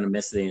player going to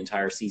miss the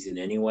entire season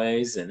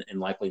anyways, and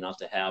likely not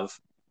to have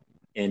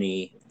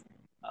any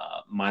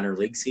minor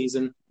league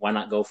season. Why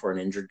not go for an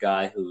injured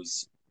guy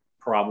who's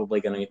probably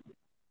going to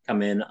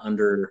come in not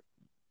under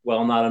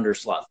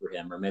slot for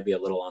him, or maybe a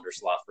little under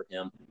slot for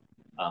him.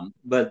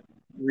 But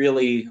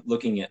really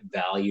looking at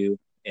value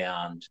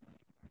and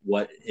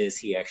what is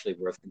he actually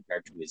worth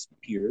compared to his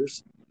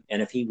peers.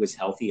 And if he was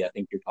healthy, I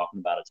think you're talking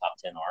about a top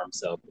 10 arm.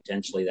 So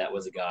potentially that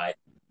was a guy,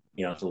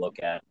 to look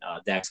at.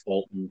 Dax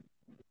Bolton,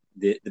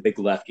 the big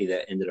lefty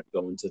that ended up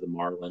going to the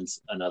Marlins,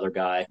 another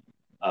guy.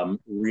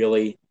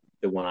 Really,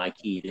 the one I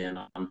keyed in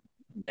on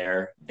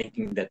there,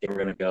 thinking that they were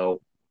going to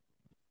go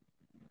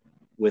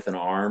with an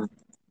arm.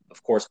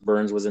 Of course,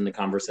 Burns was in the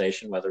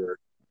conversation, whether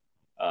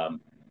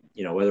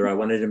whether I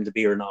wanted him to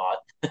be or not.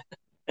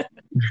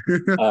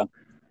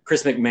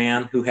 Chris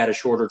McMahon, who had a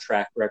shorter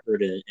track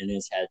record and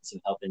has had some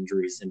health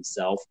injuries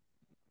himself,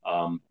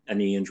 a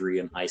knee injury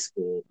in high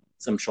school,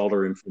 some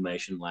shoulder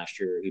inflammation last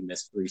year. He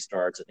missed 3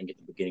 starts, I think, at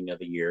the beginning of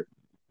the year.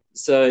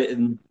 So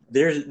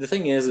the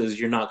thing is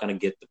you're not going to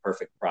get the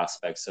perfect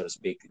prospects, so to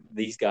speak.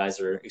 These guys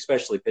are,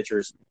 especially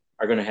pitchers,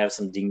 are going to have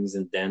some dings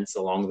and dents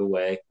along the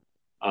way.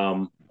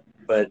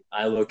 But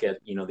I look at,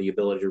 the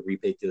ability to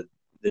repeat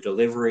the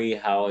delivery,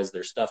 how has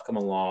their stuff come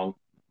along.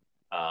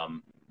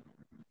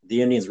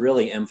 The Indians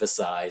really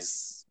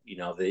emphasize,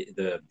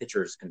 the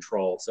pitcher's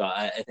control. So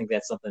I think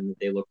that's something that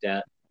they looked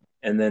at.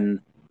 And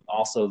then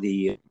also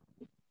the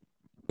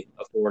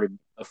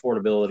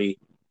affordability,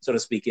 so to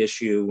speak,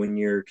 issue when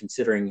you're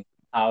considering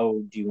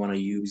how do you want to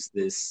use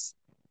this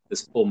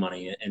pool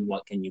money and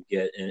what can you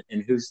get,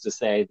 and who's to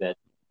say that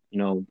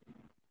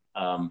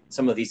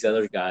some of these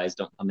other guys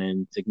don't come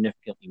in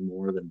significantly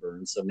more than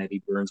Burns. So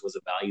maybe Burns was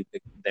a value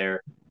pick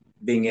there,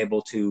 being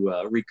able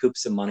to recoup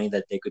some money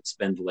that they could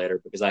spend later,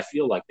 because I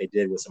feel like they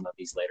did with some of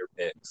these later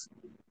picks.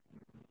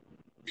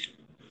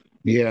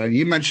 Yeah,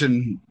 you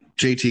mentioned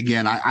JT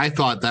again. I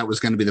thought that was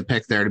going to be the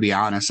pick there, to be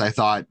honest. I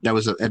thought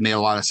it made a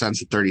lot of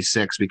sense at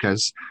 36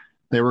 because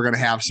they were going to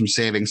have some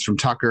savings from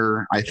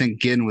Tucker. I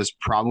think Ginn was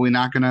probably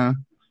not going to,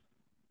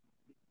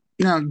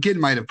 Ginn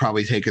might have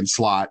probably taken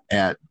slot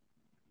at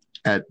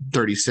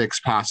 36,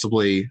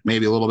 possibly,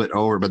 maybe a little bit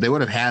over, but they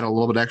would have had a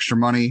little bit extra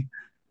money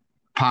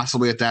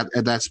possibly at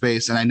that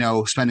space. And I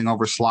know spending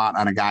over slot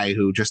on a guy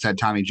who just had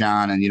Tommy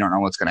John and you don't know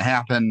what's going to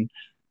happen,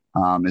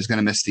 is going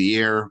to miss the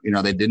year.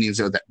 They did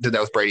that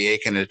with Brady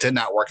Aiken, and it did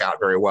not work out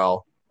very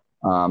well.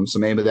 So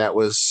maybe that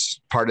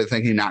was part of the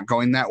thinking, not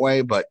going that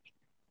way. But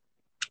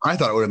I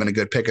thought it would have been a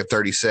good pick at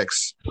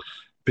 36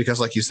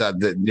 because, like you said,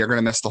 that you're going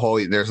to miss the whole.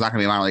 There's not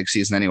going to be a minor league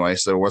season anyway,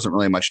 so there wasn't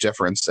really much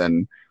difference.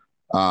 And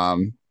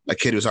a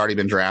kid who's already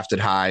been drafted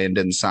high and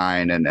didn't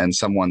sign, and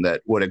someone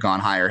that would have gone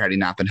higher had he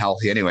not been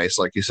healthy anyway.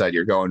 So, like you said,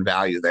 you're going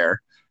value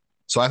there.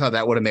 So I thought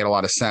that would have made a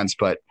lot of sense.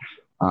 But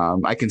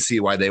I can see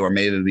why they were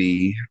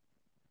maybe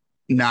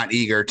not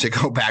eager to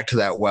go back to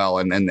that well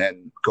and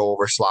then go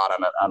over slot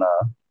on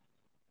a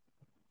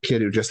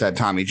kid who just had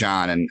Tommy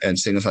John and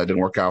seeing as that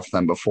didn't work out for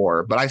them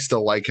before. But I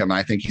still like him.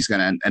 I think he's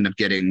going to end up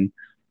getting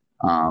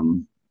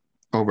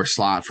over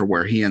slot for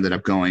where he ended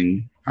up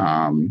going.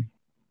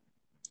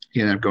 He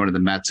ended up going to the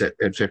Mets at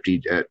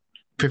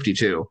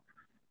 52.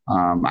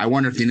 I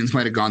wonder if the Indians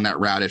might have gone that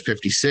route at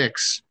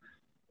 56.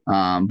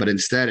 But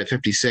instead, at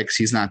 56,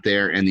 he's not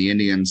there, and the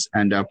Indians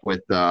end up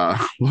with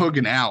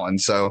Logan Allen.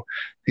 So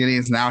the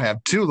Indians now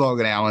have 2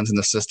 Logan Allens in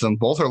the system.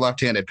 Both are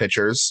left-handed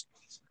pitchers.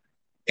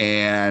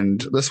 And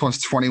this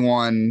one's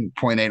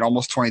 21.8,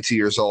 almost 22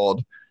 years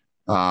old,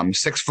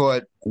 6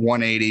 foot,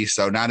 180,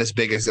 so not as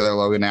big as the other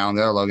Logan Allen.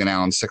 The other Logan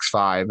Allen's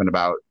 6'5" and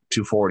about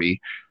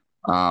 240.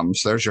 So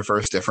there's your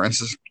first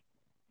difference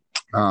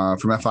from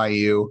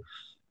FIU.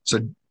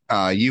 So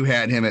you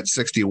had him at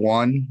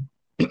 61.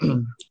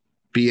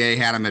 BA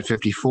had him at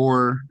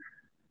 54.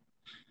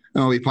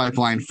 MLB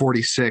Pipeline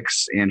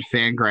 46 and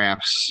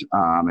Fangraphs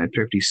at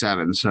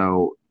 57.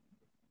 So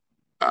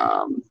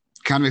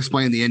kind of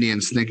explain the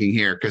Indians' thinking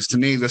here, because to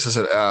me this is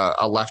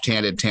a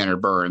left-handed Tanner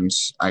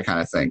Burns, I kind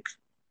of think.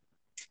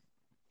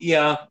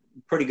 Yeah,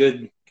 pretty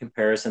good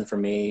comparison for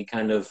me.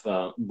 Kind of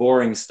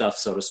boring stuff,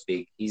 so to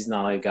speak. He's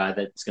not a guy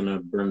that's going to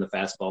burn the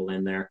fastball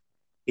in there.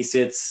 He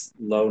sits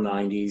low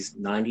 90s,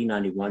 90,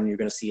 91. You're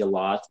going to see a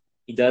lot.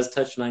 He does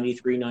touch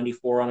 93,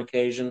 94 on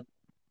occasion.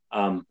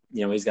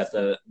 He's got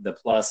the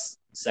plus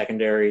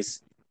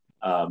secondaries,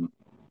 or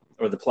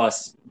the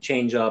plus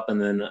change up,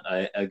 and then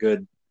a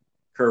good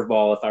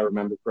curveball, if I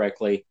remember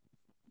correctly.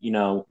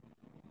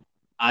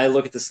 I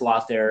look at the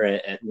slot there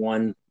at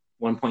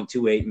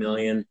 1.28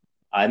 million.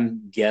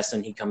 I'm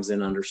guessing he comes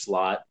in under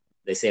slot.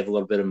 They save a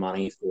little bit of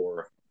money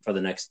for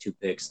the next 2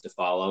 picks to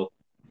follow.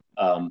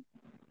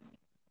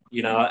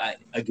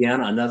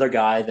 Again, another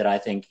guy that I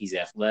think he's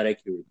athletic.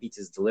 He repeats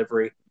his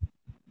delivery.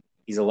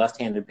 He's a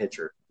left-handed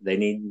pitcher. They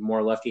need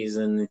more lefties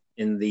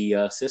in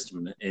the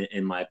system,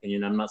 in my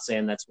opinion. I'm not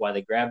saying that's why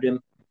they grabbed him.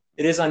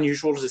 It is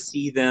unusual to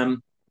see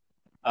them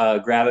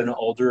grab an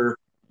older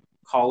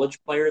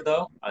college player,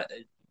 though.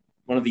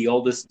 One of the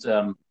oldest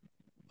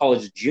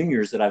college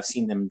juniors that I've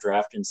seen them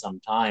draft in some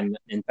time.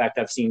 In fact,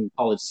 I've seen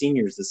college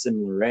seniors the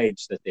similar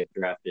age that they've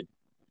drafted.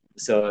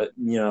 So,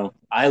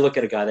 I look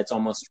at a guy that's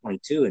almost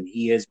 22, and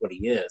he is what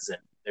he is, and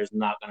there's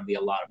not going to be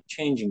a lot of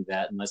changing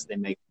that unless they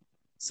make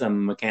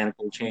some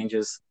mechanical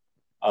changes.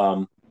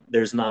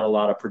 There's not a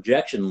lot of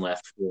projection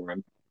left for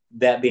him.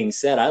 That being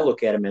said, I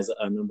look at him as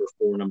a number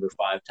 4, number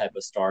 5 type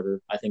of starter.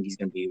 I think he's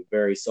going to be a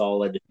very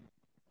solid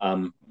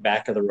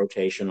back of the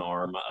rotation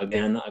arm.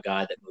 Again, a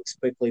guy that moves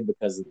quickly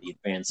because of the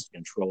advanced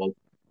control.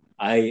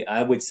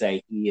 I would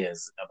say he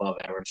is above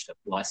average to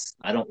plus.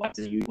 I don't like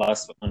to use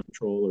plus on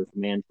control or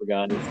command for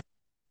guys.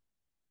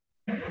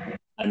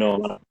 I know a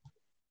lot of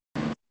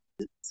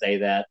people say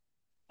that.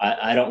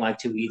 I don't like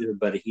to either,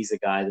 but he's a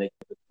guy that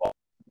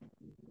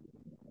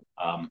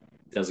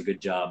does a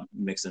good job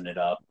mixing it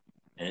up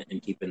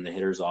and keeping the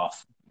hitters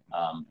off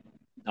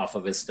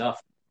of his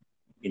stuff.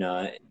 You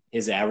know,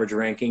 his average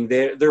ranking,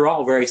 they're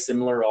all very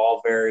similar,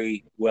 all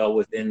very well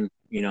within,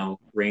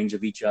 range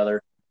of each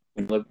other.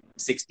 When you look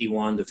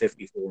 61 to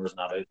 54 is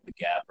not a big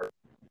gap. Or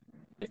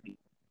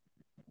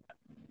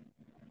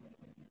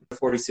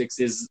 46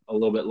 is a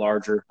little bit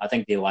larger. I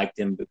think they liked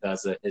him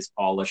because of his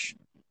polish.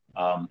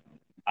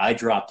 I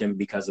dropped him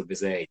because of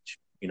his age.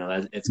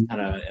 It's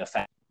kind of a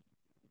fact.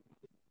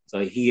 So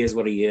he is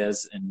what he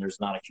is, and there's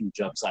not a huge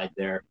upside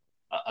there.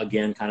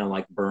 Again, kind of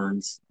like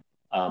Burns,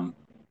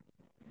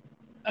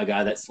 a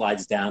guy that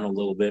slides down a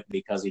little bit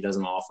because he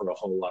doesn't offer a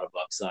whole lot of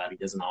upside. He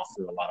doesn't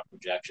offer a lot of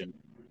projection,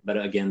 but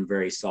again,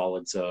 very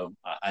solid. So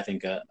I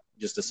think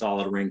just a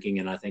solid ranking,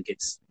 and I think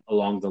it's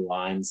along the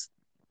lines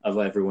of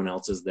everyone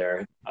else's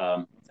there.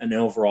 And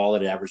overall,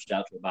 it averaged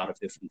out to about a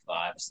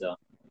 55. So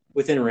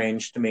within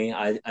range to me.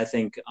 I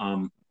think,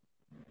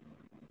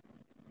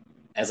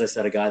 as I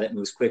said, a guy that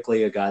moves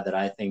quickly, a guy that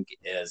I think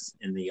is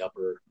in the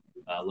upper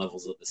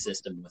levels of the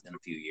system within a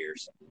few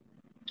years.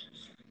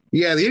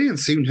 Yeah, the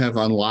Indians seem to have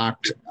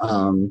unlocked.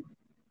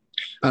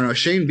 I don't know.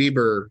 Shane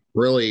Bieber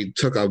really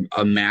took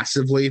a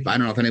massive leap. I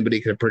don't know if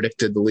anybody could have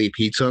predicted the leap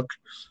he took.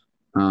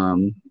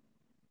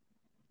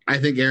 I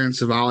think Aaron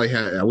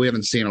Savali, we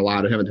haven't seen a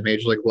lot of him at the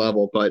major league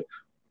level, but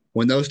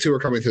when those two were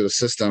coming through the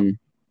system,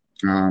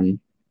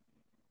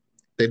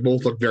 they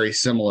both look very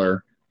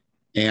similar.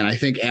 And I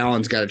think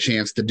Allen's got a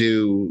chance to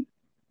do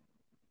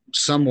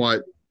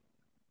somewhat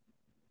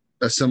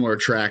a similar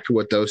track to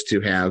what those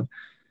two have.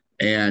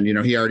 And, he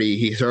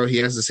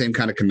has the same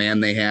kind of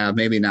command they have.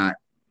 Maybe not.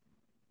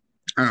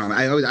 I don't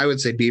know. I would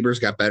say Bieber's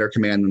got better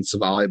command than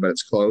Savali, but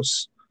it's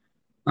close.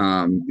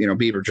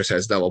 Bieber just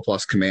has double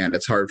plus command.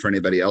 It's hard for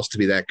anybody else to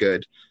be that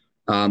good.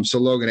 So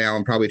Logan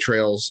Allen probably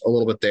trails a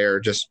little bit there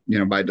just,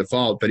 by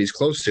default, but he's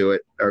close to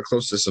it, or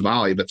close to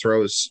Savali, but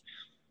throws,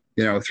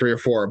 3 or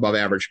 4 above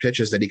average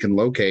pitches that he can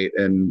locate.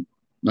 And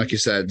like you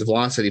said, the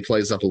velocity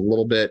plays up a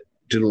little bit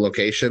due to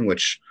location,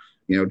 which,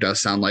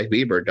 does sound like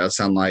Bieber, does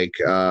sound like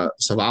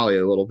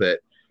Savali a little bit.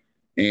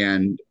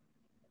 And,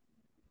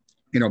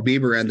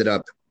 Bieber ended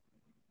up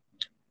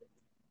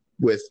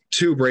with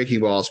 2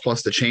 breaking balls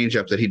plus the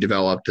changeup that he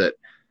developed that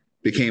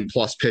became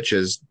plus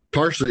pitches,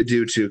 partially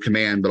due to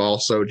command, but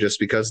also just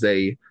because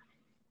he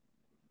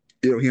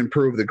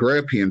improved the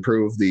grip, he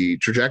improved the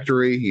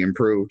trajectory, he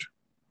improved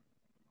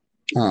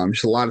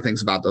just a lot of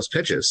things about those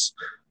pitches.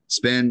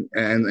 Spin,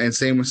 and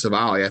same with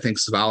Savali. I think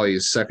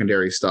Savali's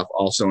secondary stuff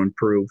also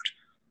improved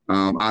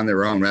on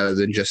their own, rather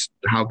than just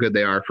how good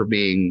they are for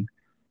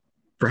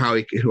how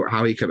he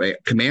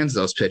commands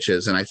those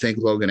pitches. And I think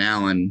Logan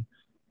Allen,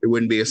 it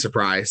wouldn't be a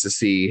surprise to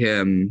see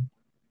him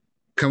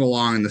come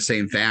along in the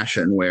same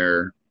fashion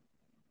where,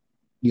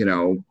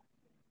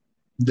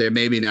 they're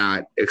maybe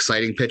not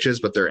exciting pitches,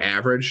 but they're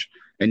average.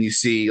 And you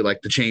see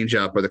like the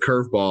changeup or the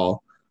curveball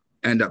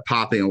end up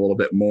popping a little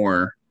bit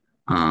more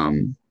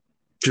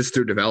just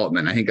through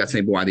development. I think that's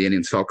maybe why the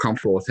Indians felt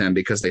comfortable with him,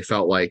 because they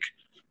felt like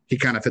he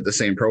kind of fit the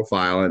same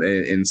profile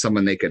and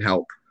someone they could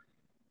help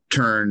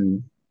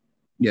turn,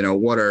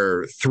 what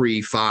are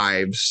 3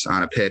 5s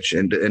on a pitch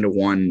into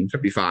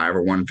 155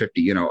 or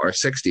 150, or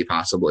 60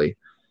 possibly,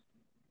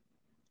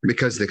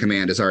 because the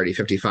command is already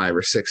 55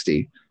 or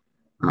 60.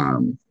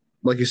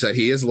 Like you said,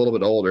 he is a little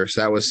bit older,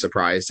 so that was a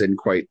surprise. Didn't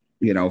quite,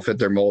 fit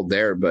their mold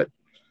there, but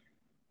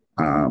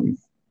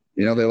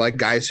they like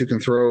guys who can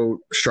throw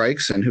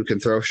strikes and who can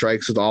throw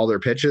strikes with all their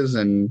pitches,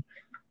 and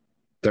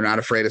they're not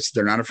afraid of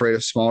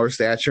smaller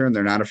stature, and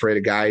they're not afraid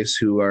of guys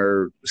who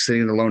are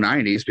sitting in the low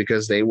 90s,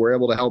 because they were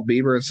able to help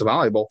Bieber and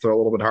Savali both throw a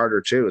little bit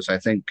harder too. So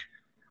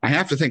I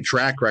have to think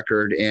track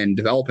record in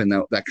developing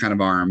that kind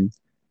of arm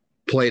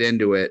played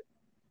into it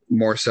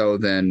more so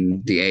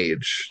than the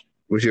age.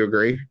 Would you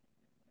agree?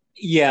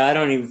 Yeah, I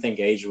don't even think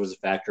age was a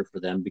factor for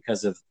them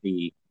because of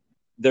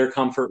their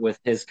comfort with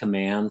his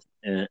command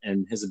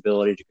and his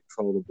ability to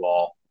control the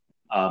ball.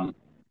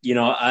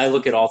 I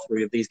look at all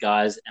 3 of these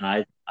guys,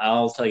 and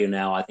I'll tell you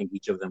now, I think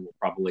each of them will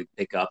probably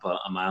pick up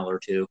a mile or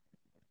 2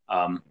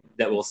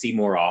 that we'll see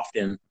more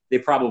often. They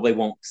probably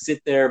won't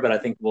sit there, but I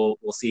think we'll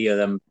see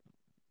them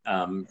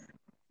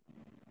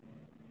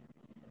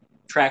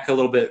track a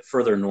little bit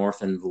further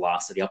north in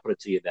velocity. I'll put it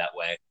to you that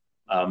way.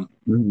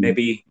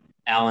 Maybe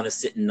Allen is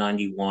sitting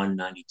 91,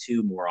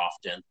 92 more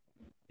often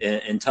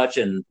and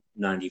touching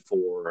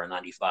 94 or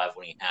 95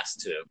 when he has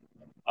to.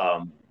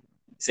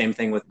 Same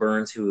thing with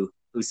Burns, who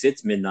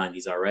sits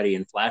mid-90s already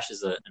and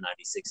flashes a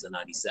 96, a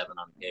 97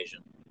 on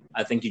occasion.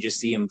 I think you just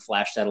see him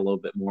flash that a little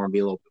bit more and be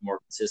a little bit more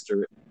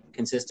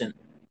consistent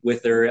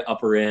with their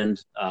upper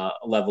end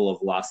level of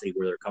velocity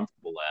where they're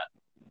comfortable at.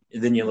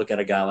 And then you look at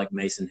a guy like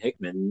Mason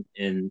Hickman,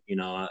 and,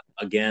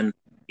 again,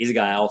 he's a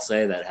guy I'll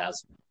say that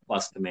has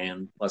plus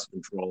command, plus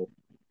control.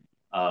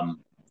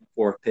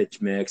 fourth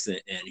pitch mix,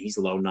 and he's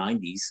low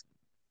 90s.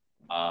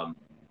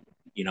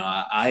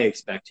 I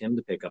expect him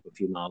to pick up a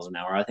few miles an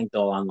hour. I think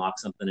they'll unlock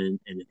something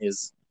in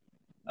his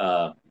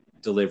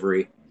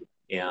delivery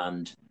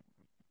and,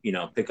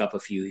 pick up a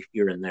few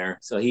here and there.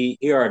 So he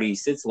already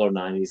sits low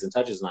 90s and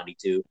touches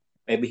 92.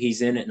 Maybe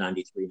he's in at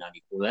 93,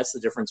 94. That's the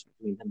difference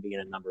between him being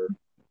a number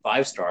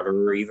 5 starter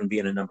or even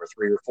being a number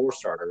 3 or 4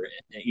 starter.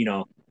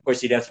 Of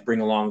course, you'd have to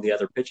bring along the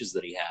other pitches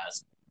that he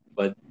has,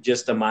 but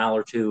just a mile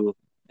or two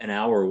an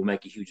hour will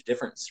make a huge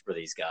difference for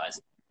these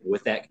guys.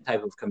 With that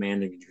type of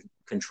command and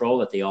control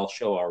that they all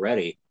show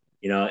already,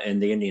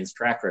 and the Indians'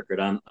 track record,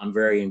 I'm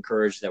very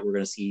encouraged that we're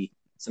going to see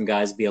some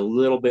guys be a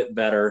little bit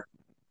better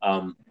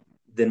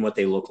than what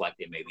they look like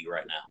they may be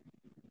right now.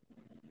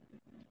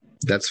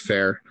 That's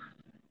fair.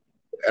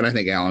 And I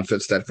think Allen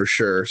fits that for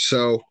sure.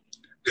 So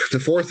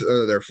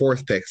their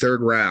fourth pick,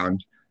 third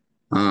round,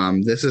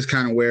 this is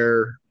kind of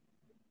where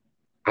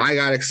I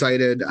got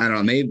excited. I don't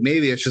know.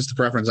 Maybe it's just the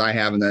preference I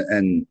have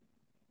in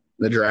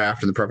the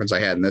draft and the preference I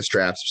had in this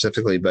draft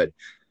specifically. But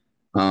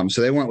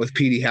so they went with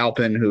Petey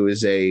Halpin, who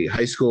is a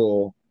high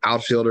school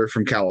outfielder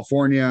from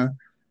California,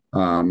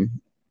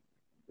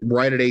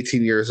 right at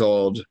 18 years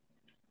old,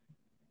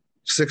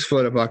 6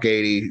 foot,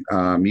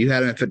 $180. You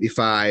had him at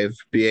 55.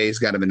 BA's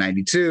got him at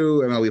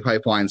 92. MLB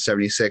Pipeline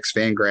 76.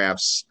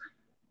 Fangraphs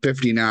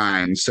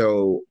 59.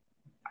 So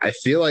I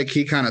feel like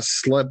he kind of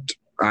slipped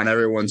on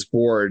everyone's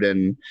board,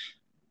 and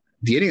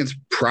the Indians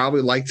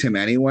probably liked him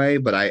anyway.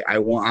 But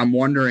I'm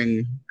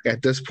wondering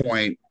at this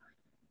point,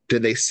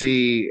 did they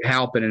see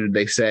Halpin and did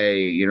they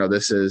say,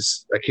 this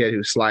is a kid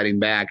who's sliding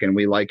back and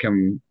we like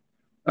him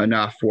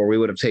enough where we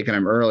would have taken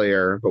him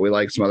earlier, but we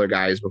liked some other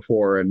guys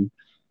before, and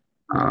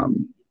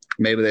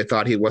maybe they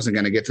thought he wasn't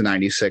going to get to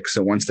 96.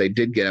 So once they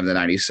did get him to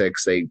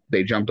 96,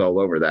 they jumped all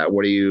over that.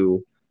 Do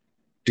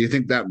you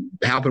think that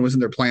Halpin was in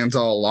their plans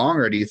all along,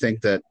 or do you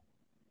think that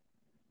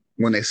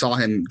when they saw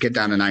him get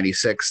down to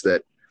 96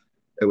 that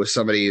it was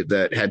somebody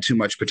that had too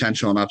much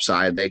potential and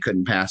upside they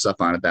couldn't pass up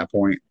on at that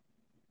point?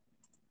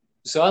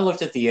 So I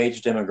looked at the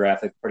age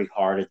demographic pretty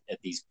hard at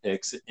these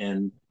picks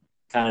and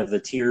kind of the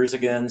tiers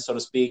again, so to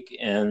speak.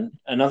 And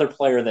another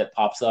player that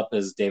pops up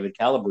is David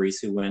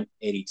Calabrese, who went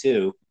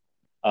 82.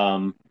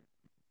 I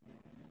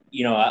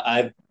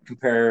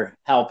compare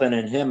Halpin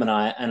and him, and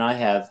I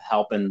have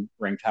Halpin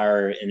ranked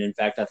higher. And in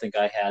fact, I think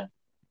I had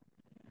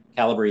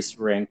Calabrese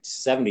ranked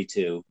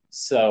 72.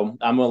 So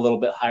I'm a little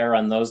bit higher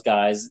on those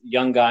guys.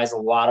 Young guys, a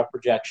lot of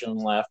projection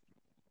left.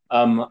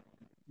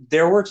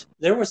 There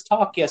was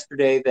talk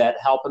yesterday that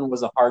Halpin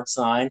was a hard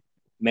sign.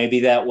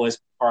 Maybe that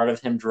was part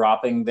of him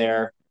dropping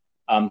there.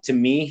 To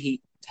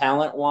me,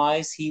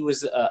 talent-wise, he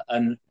was a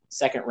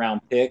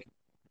second-round pick,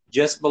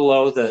 just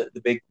below the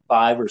big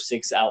 5 or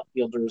 6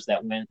 outfielders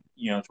that went,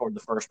 toward the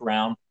first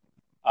round.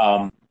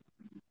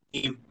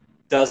 He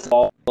does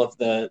all of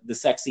the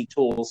sexy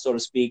tools, so to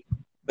speak,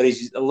 but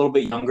he's a little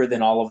bit younger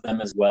than all of them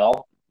as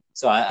well.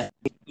 So I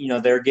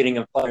think, they're getting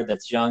a player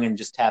that's young and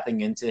just tapping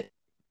into.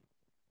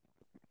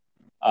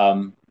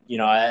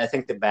 I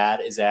think the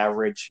bat is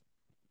average.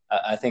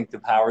 I think the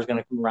power is going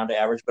to come around to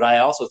average, but I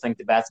also think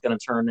the bat's going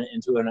to turn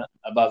into an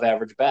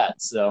above-average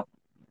bat. So,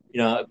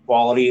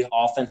 quality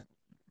offense.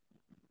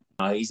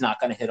 He's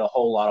not going to hit a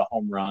whole lot of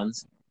home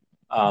runs,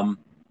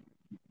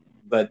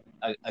 but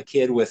a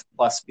kid with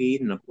plus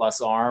speed and a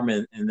plus arm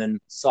and then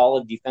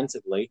solid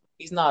defensively.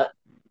 He's not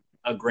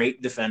a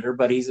great defender,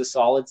 but he's a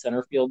solid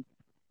center field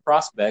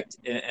prospect.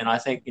 And I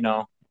think,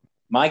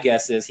 my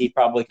guess is he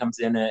probably comes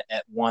in at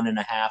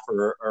 1.5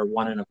 or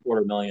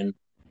 1.25 million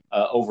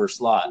over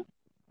slot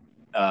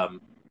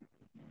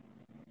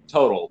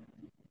total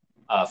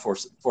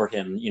for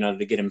him,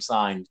 to get him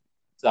signed.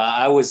 So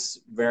I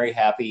was very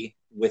happy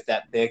with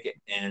that pick,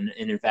 and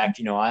in fact,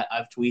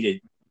 I've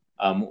tweeted,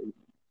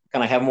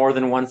 can I have more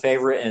than one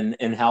favorite?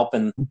 And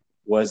Halpin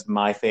was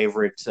my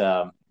favorite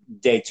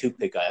day 2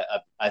 pick,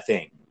 I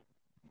think.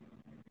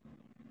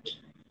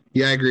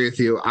 Yeah, I agree with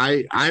you.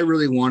 I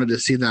really wanted to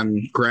see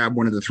them grab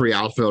one of the 3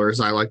 outfielders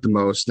I like the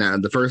most. Now,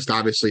 the first,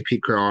 obviously,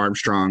 Pete Crow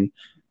Armstrong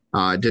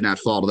did not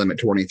fall to them at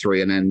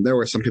 23, and then there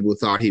were some people who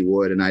thought he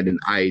would, and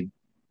I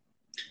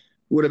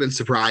would have been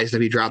surprised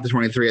if he dropped to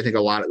 23. I think a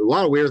lot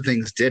of weird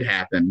things did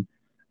happen,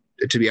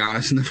 to be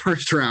honest, in the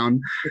first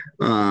round,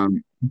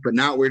 but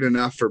not weird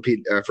enough for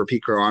Pete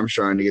Crow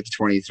Armstrong to get to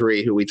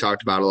 23, who we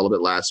talked about a little bit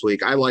last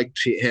week. I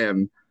liked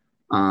him.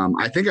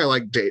 I think I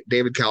like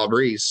David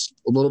Calabrese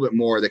a little bit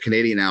more. The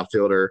Canadian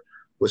outfielder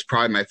was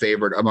probably my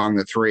favorite among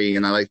the 3,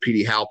 and I like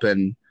Petey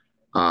Halpin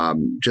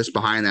just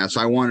behind that. So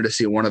I wanted to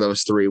see one of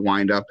those 3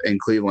 wind up in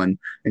Cleveland.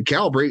 And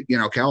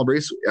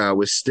Calabrese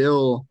was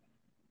still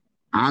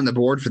on the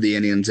board for the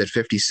Indians at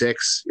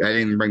 56. I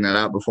didn't even bring that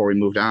up before we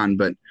moved on,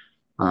 but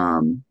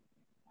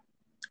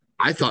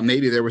I thought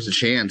maybe there was a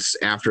chance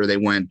after they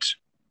went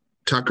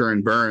Tucker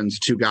and Burns,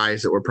 2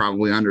 guys that were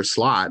probably under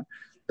slot,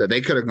 that they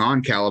could have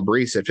gone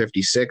Calabrese at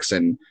 56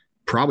 and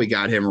probably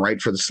got him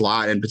right for the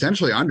slot and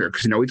potentially under.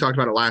 Because, we talked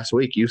about it last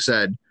week. You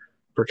said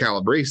for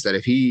Calabrese that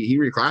if he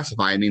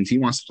reclassified, it means he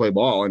wants to play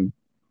ball. And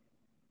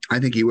I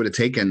think he would have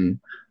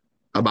taken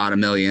about $1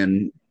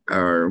 million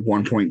or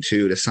 1.2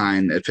 to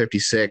sign at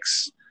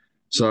 56.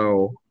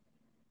 So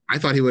I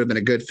thought he would have been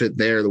a good fit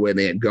there the way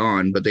they had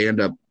gone, but they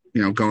end up,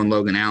 going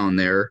Logan Allen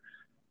there,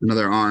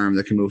 another arm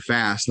that can move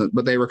fast.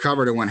 But they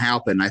recovered and went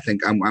Halpin. I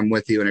think I'm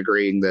with you in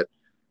agreeing that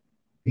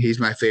he's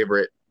my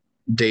favorite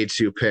day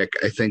two pick.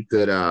 I think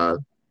that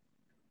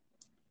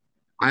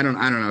I don't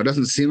know. It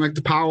doesn't seem like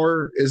the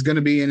power is going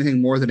to be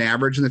anything more than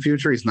average in the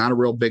future. He's not a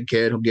real big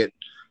kid. He'll get,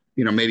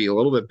 maybe a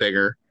little bit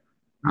bigger,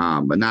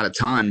 but not a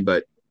ton.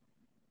 But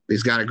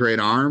he's got a great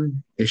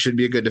arm. He should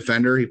be a good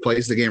defender. He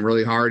plays the game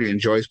really hard. He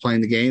enjoys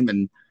playing the game,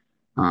 and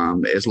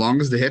as long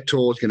as the hit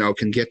tool,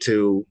 can get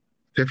to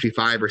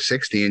 55 or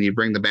 60, and you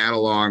bring the bat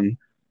along,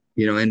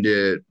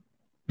 into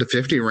the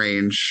 50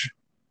 range,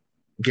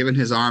 given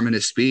his arm and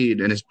his speed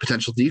and his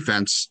potential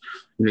defense,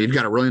 you've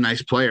got a really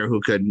nice player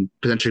who could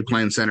potentially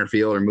play in center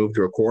field or move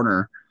to a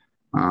corner.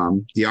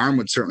 The arm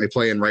would certainly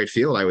play in right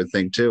field, I would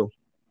think, too.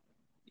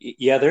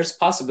 Yeah, there's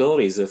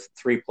possibilities of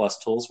 3+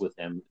 tools with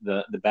him,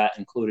 the bat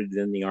included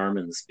in the arm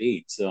and the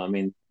speed. So, I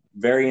mean,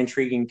 very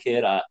intriguing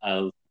kid. I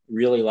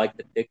really like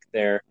the pick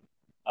there.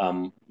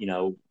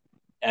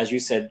 As you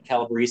said,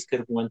 Calabrese could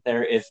have went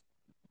there.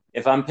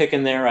 If I'm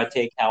picking there, I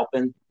take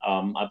Halpin.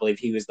 I believe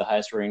he was the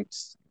highest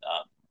ranked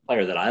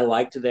player that I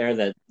liked there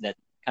that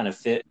kind of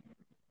fit.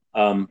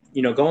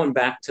 Going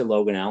back to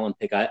Logan Allen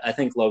pick, I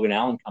think Logan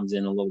Allen comes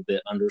in a little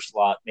bit under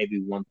slot,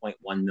 maybe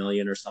 1.1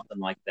 million or something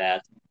like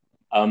that.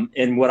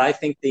 And what I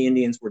think the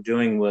Indians were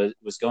doing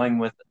was going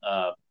with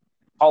a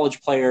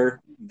college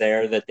player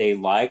there that they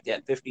liked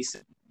at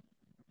 56.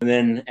 And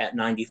then at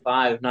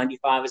 95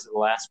 is the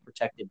last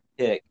protected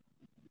pick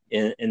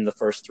in the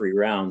first 3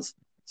 rounds.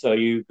 So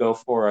you go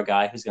for a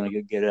guy who's going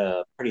to get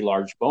a pretty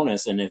large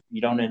bonus. And if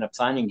you don't end up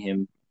signing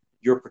him,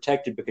 you're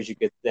protected because you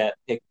get that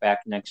pick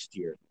back next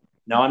year.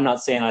 Now, I'm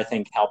not saying I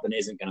think Halpin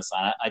isn't going to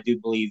sign. I do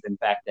believe, in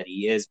fact, that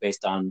he is,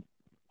 based on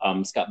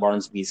Scott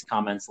Barnesby's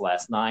comments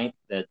last night,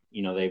 that,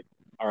 they've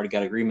already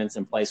got agreements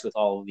in place with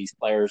all of these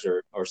players,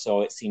 or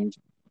so it seemed.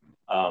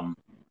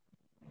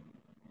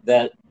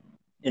 That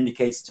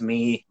indicates to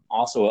me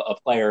also a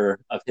player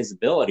of his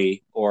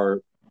ability,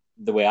 or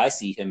the way I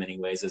see him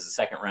anyways, as a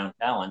second-round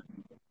talent.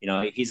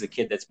 He's a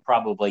kid that's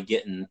probably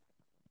getting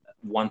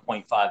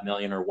 1.5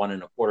 million or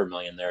 1.25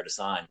 million there to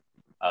sign.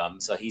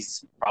 So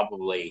he's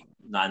probably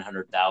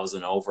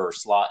 900,000 over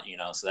slot,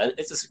 so that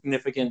it's a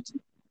significant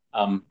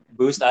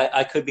boost.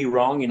 I could be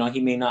wrong.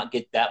 He may not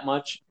get that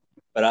much,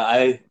 but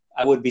I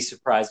would be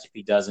surprised if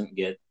he doesn't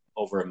get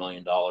over $1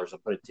 million. I'll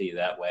put it to you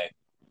that way.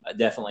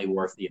 Definitely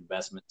worth the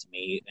investment to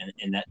me,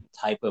 and that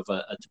type of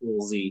a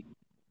toolsy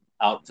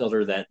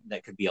outfielder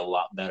that could be a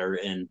lot better.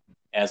 And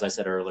as I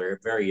said earlier,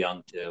 very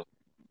young too.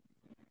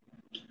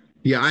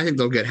 Yeah, I think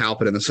they'll get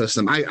Halpin in the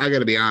system. I got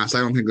to be honest. I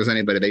don't think there's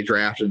anybody they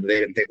drafted that they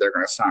didn't think they're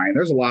going to sign.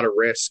 There's a lot of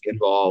risk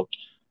involved.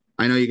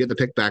 I know you get the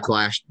pick back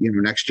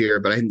next year,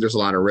 but I think there's a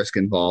lot of risk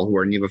involved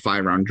where you have a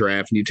 5-round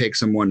draft and you take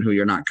someone who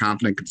you're not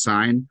confident could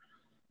sign.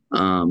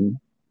 That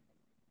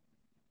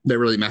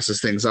really messes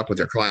things up with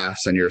your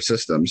class and your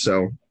system.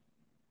 So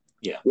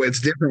yeah, it's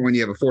different when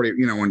you have a 40,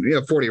 when you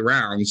have 40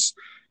 rounds,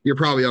 you're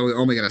probably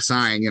only going to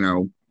sign,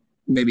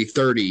 maybe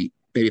 30,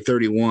 maybe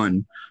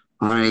 31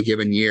 on any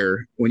given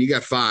year. When you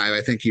got 5,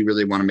 I think you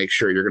really want to make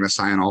sure you're going to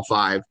sign all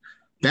 5.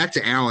 Back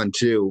to Allen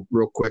too,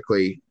 real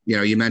quickly.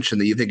 You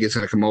mentioned that you think he's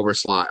going to come under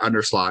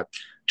slot.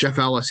 Jeff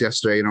Ellis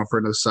yesterday,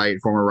 friend of the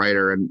site, former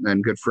writer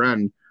and good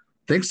friend,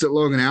 thinks that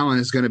Logan Allen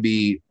is going to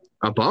be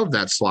above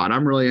that slot.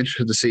 I'm really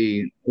interested to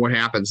see what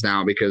happens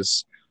now,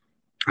 because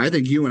I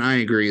think you and I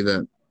agree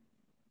that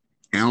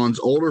Allen's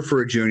older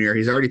for a junior.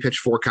 He's already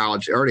pitched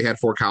already had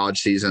 4 college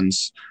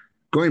seasons,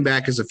 going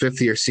back as a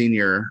 5th-year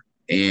senior,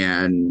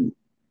 and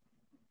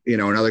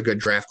another good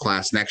draft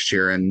class next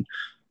year, and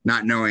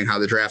not knowing how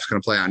the draft's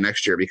going to play out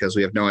next year because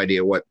we have no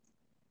idea what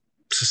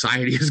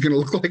society is going to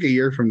look like a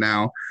year from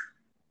now.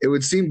 It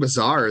would seem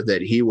bizarre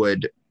that he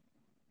would,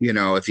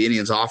 if the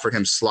Indians offered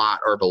him slot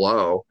or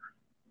below,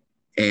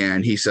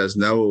 and he says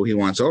no, he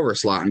wants over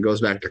slot and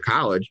goes back to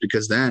college,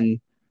 because then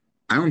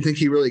I don't think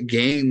he really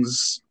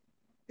gains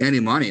any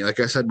money. Like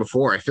I said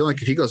before, I feel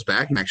like if he goes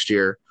back next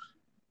year,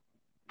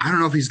 I don't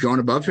know if he's going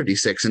above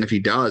 56. And if he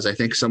does, I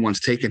think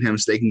someone's taking him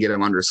so they can get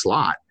him under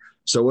slot.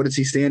 So what does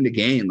he stand to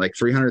gain? Like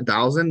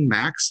 300,000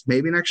 max,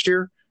 maybe next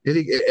year, if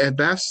he, at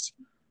best.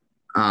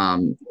 So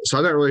I'm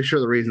not really sure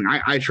the reason.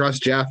 I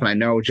trust Jeff, and I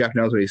know Jeff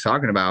knows what he's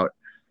talking about.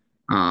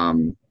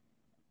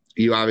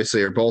 You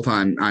obviously are both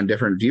on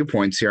different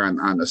viewpoints here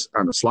on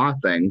the slot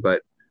thing,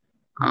 but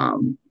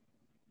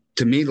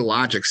to me, the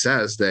logic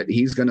says that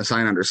he's going to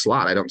sign under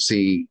slot. I don't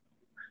see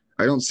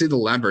the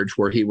leverage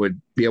where he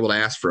would be able to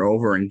ask for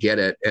over and get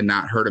it and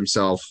not hurt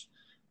himself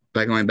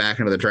by going back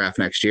into the draft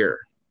next year.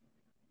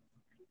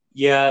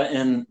 Yeah,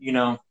 and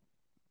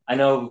I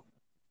know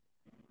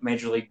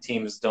major league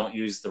teams don't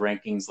use the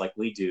rankings like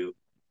we do,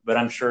 but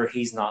I'm sure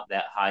he's not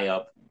that high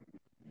up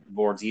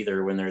boards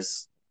either when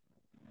there's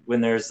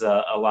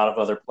a lot of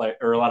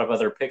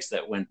other picks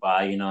that went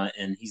by,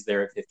 and he's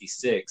there at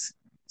 56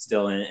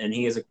 still, and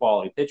he is a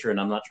quality pitcher, and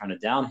I'm not trying to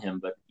down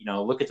him, but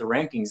look at the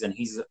rankings, and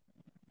he's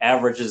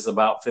averages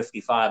about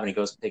 55 and he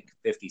goes pick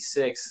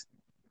 56,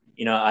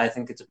 I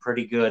think it's a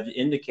pretty good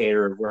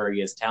indicator of where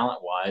he is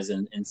talent-wise,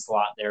 and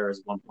slot there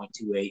is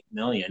 1.28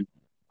 million.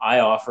 I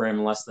offer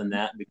him less than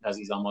that because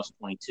he's almost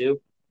 22.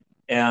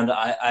 And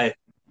I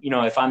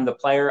if I'm the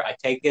player, I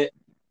take it,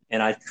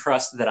 and I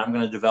trust that I'm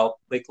going to develop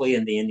quickly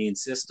in the Indian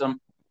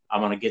system. I'm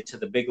going to get to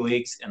the big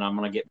leagues, and I'm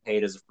going to get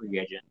paid as a free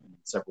agent in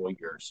several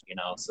years,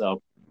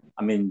 So,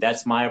 I mean,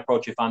 that's my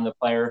approach if I'm the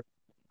player.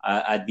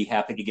 I'd be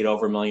happy to get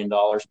over $1 million,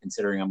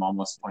 considering I'm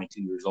almost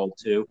 22 years old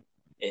too,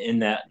 in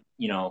that,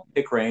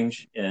 pick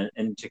range,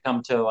 and to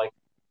come to like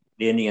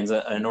the Indians,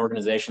 an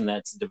organization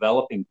that's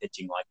developing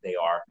pitching like they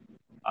are.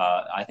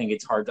 I think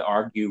it's hard to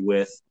argue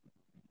with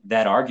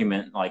that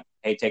argument, like,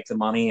 hey, take the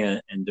money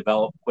and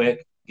develop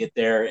quick, get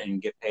there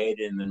and get paid,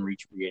 and then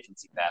reach free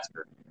agency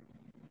faster.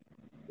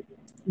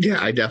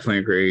 Yeah, I definitely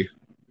agree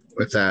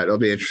with that. It'll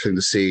be interesting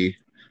to see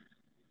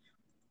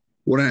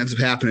what ends up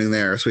happening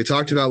there. So we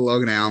talked about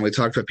Logan Allen. We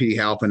talked about Petey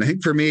Halpin. I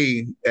think for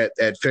me at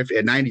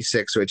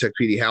 96, so I took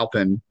Petey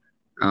Halpin.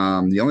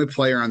 The only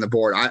player on the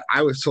board,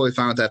 I was totally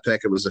fine with that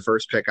pick. It was the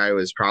first pick I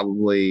was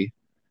probably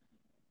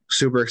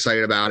super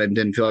excited about and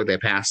didn't feel like they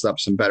passed up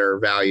some better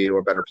value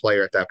or better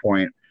player at that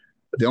point.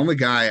 But the only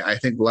guy I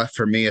think left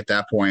for me at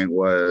that point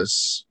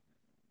was,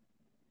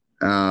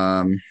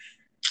 I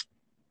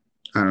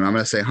don't know, I'm going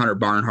to say Hunter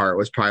Barnhart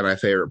was probably my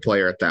favorite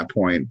player at that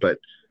point. But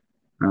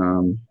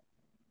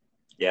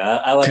yeah,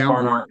 I like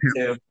Barnhart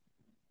too.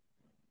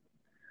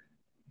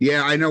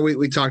 Yeah, I know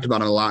we talked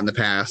about him a lot in the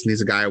past, and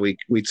he's a guy we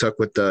took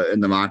in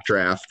the mock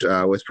draft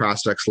with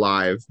Prospects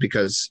Live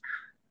because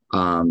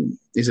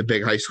he's a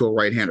big high school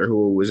right-hander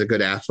who was a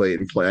good athlete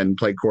and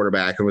played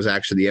quarterback and was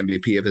actually the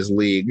MVP of his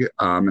league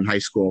in high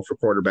school for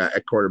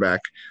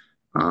quarterback.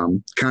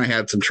 Kind of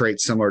had some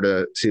traits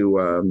similar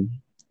to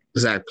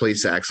Zach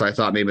Plesac, so I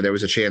thought maybe there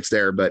was a chance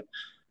there. But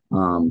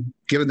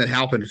given that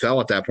Halpin fell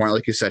at that point,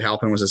 like you said,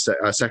 Halpin was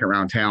a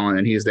second-round talent,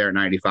 and he's there at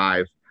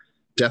 95.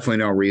 Definitely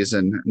no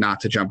reason not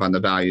to jump on the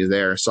value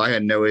there. So I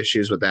had no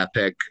issues with that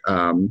pick,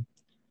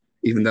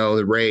 even though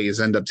the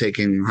Rays end up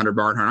taking Hunter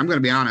Barnhart. I'm going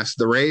to be honest.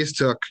 The Rays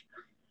took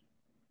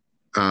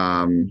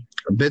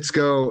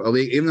Bitsko,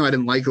 even though I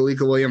didn't like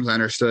Alika Williams, I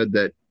understood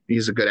that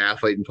he's a good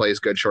athlete and plays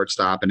good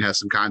shortstop and has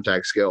some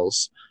contact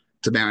skills.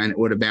 It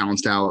would have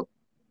balanced out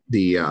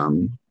the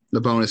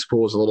bonus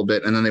pools a little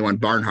bit. And then they went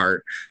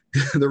Barnhart.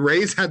 The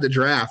Rays had the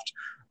draft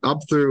up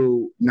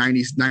through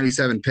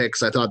 97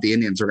 picks. I thought the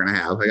Indians were going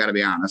to have. I got to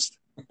be honest.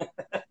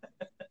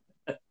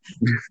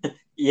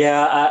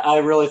 Yeah, I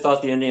really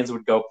thought the Indians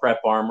would go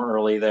prep arm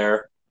early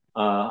there.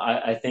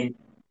 I think,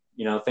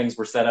 things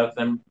were set up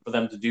for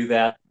them to do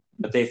that,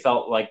 but they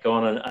felt like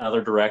going in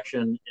another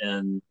direction.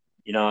 And,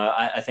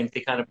 I think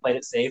they kind of played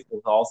it safe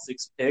with all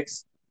 6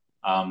 picks.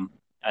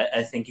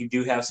 I think you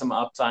do have some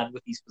upside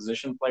with these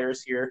position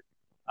players here.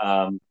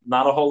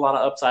 Not a whole lot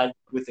of upside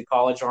with the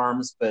college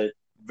arms, but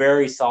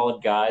very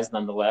solid guys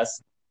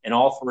nonetheless. And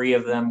all 3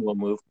 of them will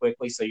move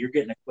quickly. So you're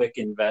getting a quick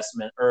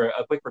investment or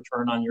a quick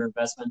return on your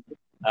investment.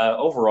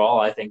 Overall,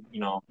 I think,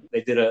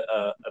 they did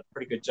a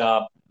pretty good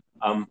job.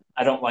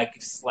 I don't like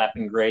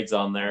slapping grades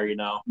on there,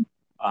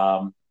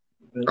 I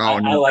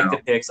like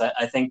the picks.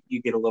 I think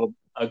you get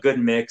a good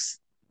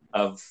mix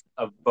of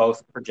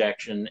both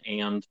projection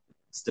and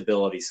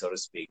stability, so to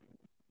speak.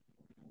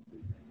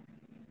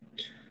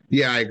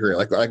 Yeah, I agree.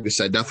 Like we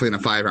said, definitely in a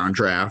 5-round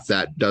draft,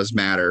 that does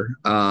matter.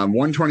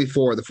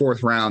 124, the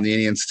 4th round, the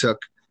Indians took,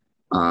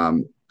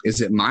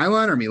 is it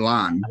Milan or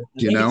Milan?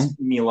 Do you know?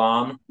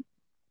 Milan.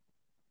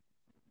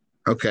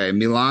 Okay,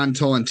 Milan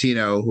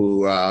Tolentino,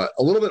 who a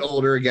little bit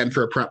older, again,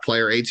 for a prep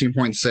player,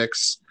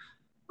 18.6,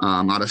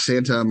 out of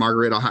Santa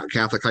Margarita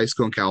Catholic High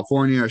School in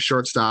California, a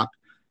shortstop.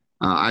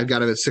 I've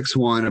got him at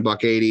 6'1",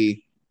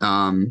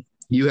 $180.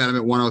 You had him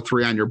at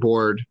 103 on your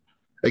board.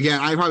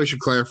 Again, I probably should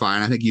clarify,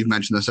 and I think you've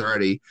mentioned this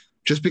already,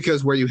 just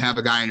because where you have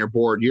a guy on your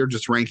board, you're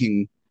just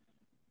ranking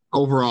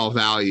overall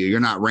value. You're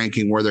not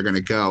ranking where they're going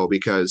to go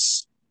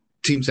because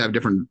teams have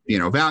different,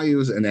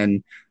 values. And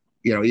then,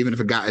 even if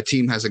a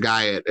team has a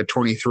guy at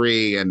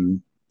 23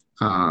 and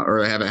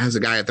or has a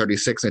guy at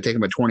 36 and they take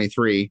him at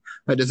 23,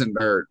 that doesn't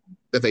matter.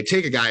 If they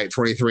take a guy at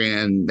 23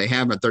 and they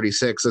have him at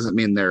 36, doesn't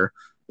mean they're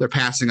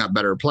passing up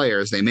better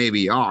players. They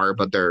maybe are,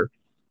 but they're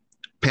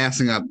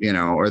passing up,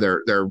 or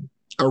they're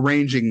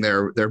arranging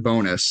their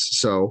bonus.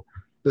 So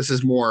this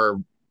is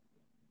more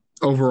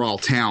overall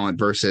talent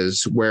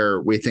versus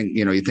where we think,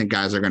 you think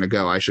guys are going to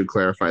go. I should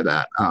clarify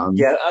that.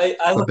 Yeah,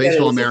 I look at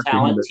it as a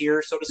talent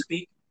tier, so to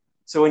speak.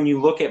 So when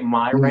you look at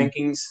my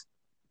rankings,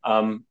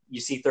 you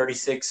see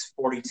 36,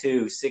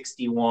 42,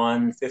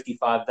 61,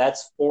 55.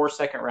 That's 4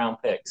 second-round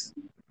picks.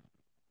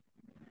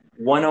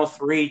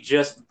 103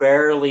 just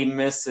barely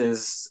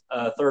misses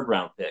a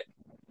third-round pick.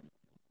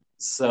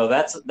 So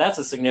that's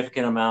a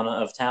significant amount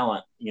of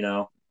talent,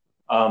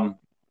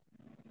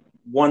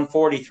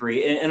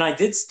 143, and I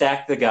did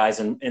stack the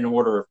guys in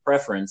order of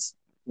preference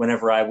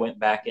whenever I went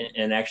back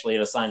and actually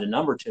assigned a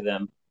number to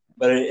them.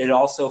 But it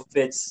also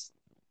fits.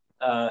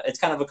 It's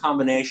kind of a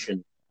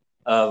combination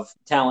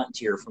talent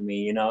tier for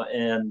me,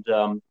 and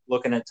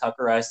looking at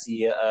Tucker, I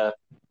see a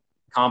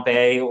comp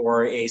A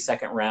or a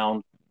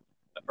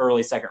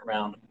early second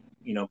round,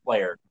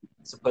 player.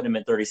 So put him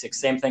at 36.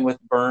 Same thing with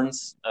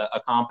Burns, a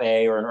comp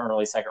A or an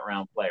early second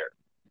round player.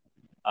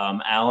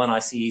 Allen, I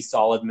see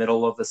solid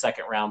middle of the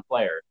second round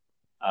player.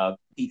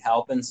 Pete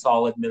Halpin,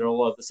 solid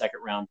middle of the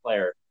second round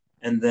player.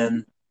 And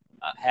then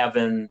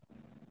having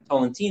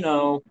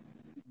Tolentino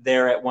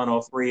there at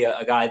 103,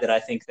 a guy that I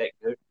think that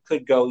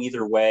could go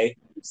either way,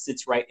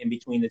 sits right in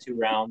between the two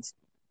rounds.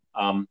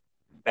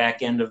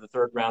 Back end of the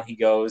third round, he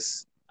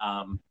goes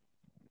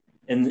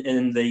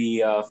in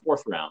the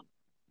fourth round.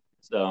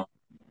 So,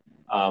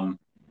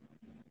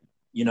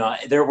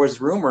 there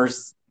was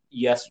rumors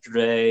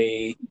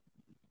yesterday,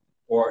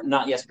 or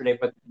not yesterday,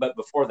 but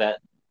before that,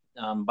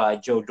 by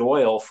Joe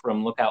Doyle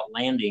from Lookout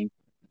Landing,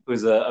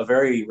 who's a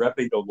very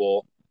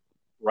reputable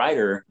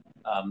writer,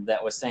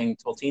 that was saying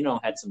Tolentino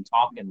had some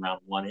talk in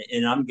round one.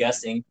 And I'm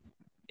guessing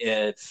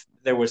if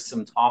there was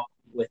some talk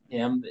with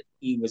him, that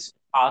he was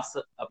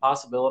a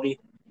possibility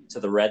to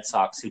the Red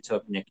Sox, who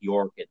took Nick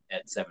York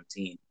at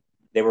 17.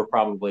 They were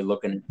probably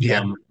looking at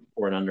him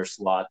for an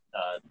underslot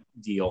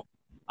deal.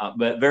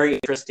 But very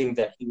interesting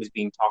that he was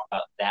being talked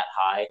about that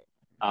high.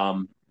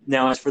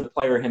 Now, as for the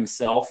player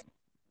himself,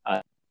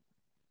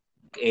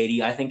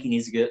 80, I think he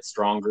needs to get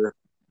stronger.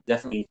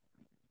 Definitely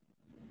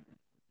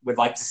would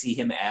like to see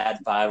him add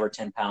 5 or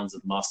 10 pounds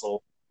of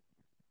muscle.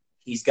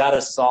 He's got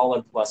a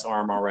solid plus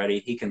arm already.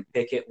 He can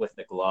pick it with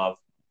the glove.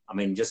 I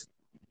mean, just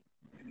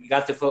you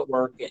got the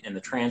footwork and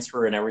the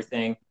transfer and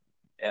everything.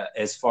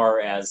 As far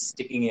as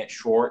sticking it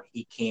short,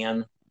 he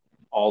can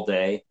all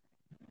day.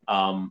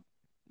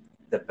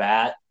 The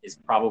bat is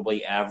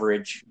probably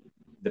average.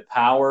 The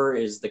power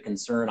is the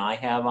concern I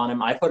have on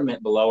him. I put him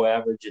at below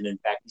average, and in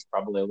fact, he's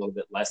probably a little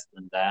bit less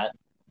than that.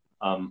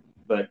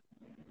 But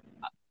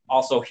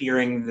also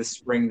hearing this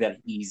spring that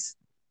he's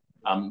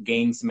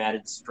gained some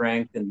added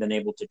strength and been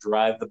able to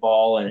drive the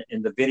ball.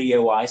 And the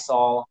video I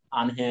saw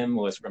on him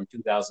was from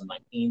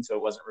 2019, so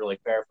it wasn't really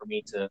fair for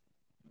me to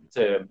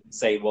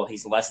say, well,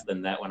 he's less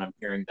than that when I'm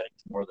hearing that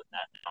he's more than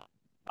that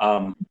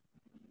now.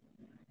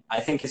 I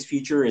think his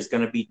future is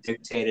going to be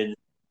dictated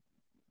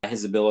by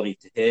his ability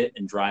to hit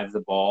and drive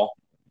the ball.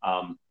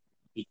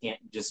 He can't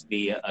just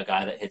be a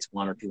guy that hits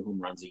 1 or 2 home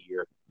runs a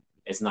year.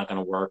 It's not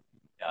going to work.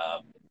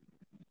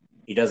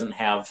 He doesn't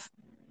have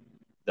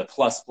the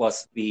plus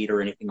speed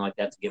or anything like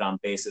that to get on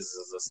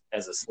bases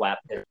as a slap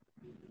hitter.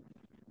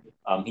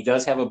 He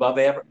does have above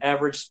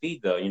average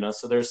speed, though,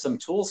 so there's some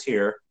tools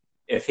here.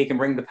 If he can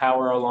bring the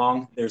power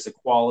along, there's a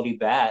quality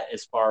bat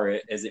as far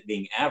as it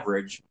being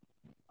average.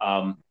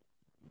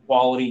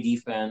 Quality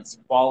defense,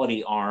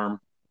 quality arm,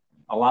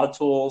 a lot of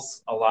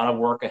tools, a lot of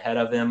work ahead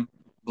of him.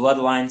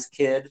 Bloodlines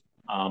kid.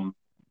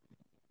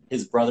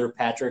 His brother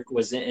Patrick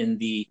was in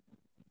the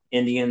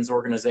Indians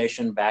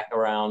organization back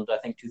around, I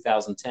think,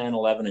 2010,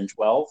 11, and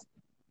 12.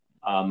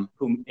 And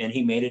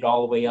he made it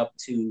all the way up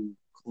to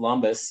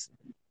Columbus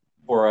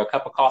for a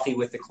cup of coffee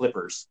with the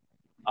Clippers.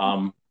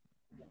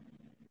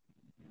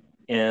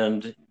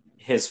 And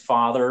his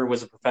father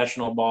was a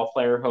professional ball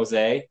player,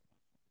 Jose.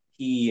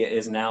 He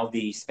is now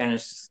the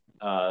Spanish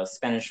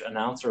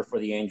announcer for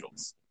the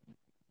Angels.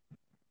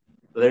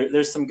 So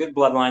there's some good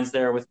bloodlines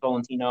there with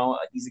Tolentino.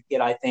 He's a kid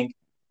I think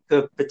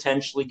could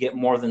potentially get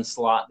more than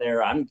slot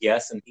there. I'm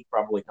guessing he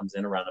probably comes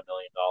in around $1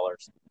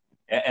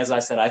 million. As I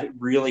said, I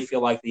really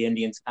feel like the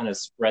Indians kind of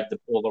spread the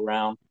pool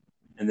around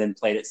and then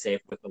played it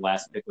safe with the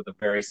last pick with a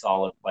very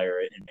solid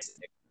player in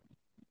basic.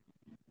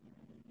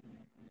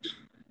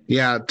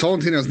 Yeah,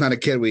 Tolentino's not a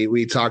kid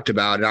we talked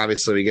about, and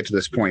obviously we get to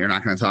this point, you're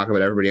not going to talk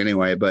about everybody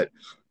anyway, but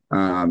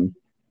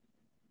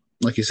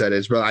like you said,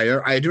 his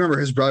brother, I do remember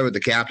his brother with the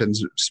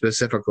Captains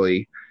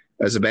specifically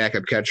as a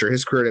backup catcher.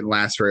 His career didn't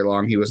last very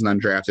long. He was an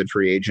undrafted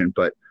free agent,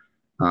 but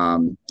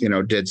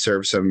did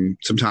serve some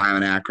time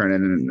in Akron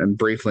and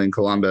briefly in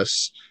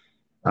Columbus.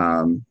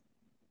 Tolentino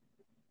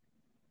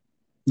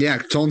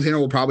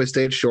will probably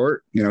stay at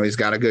short. He's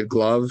got a good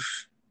glove,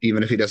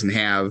 even if he doesn't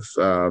have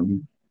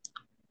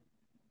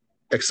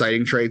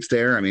exciting traits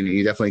there. I mean,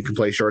 he definitely can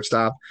play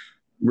shortstop.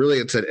 Really,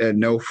 it's a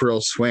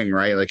no-frill swing,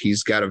 right? Like,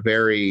 he's got a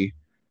very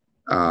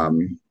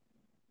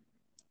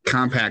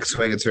compact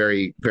swing. It's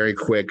very, very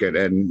quick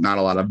and not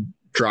a lot of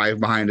drive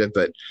behind it.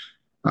 But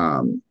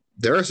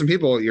there are some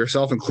people,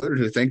 yourself included,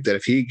 who think that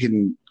if he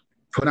can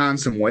put on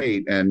some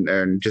weight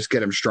and just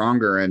get him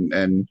stronger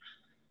and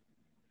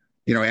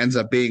ends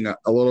up being a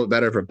little bit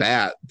better of a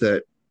bat,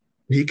 that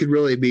he could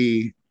really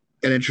be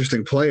an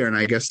interesting player. And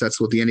I guess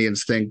that's what the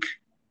Indians think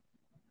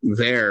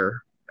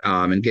there.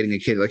 And getting a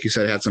kid, like you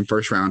said, had some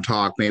first round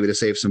talk, maybe to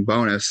save some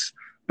bonus.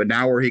 But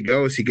now where he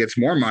goes, he gets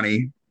more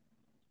money.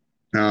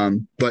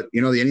 But the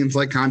Indians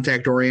like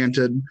contact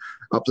oriented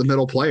up the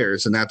middle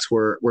players, and that's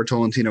where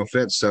Tolentino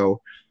fits.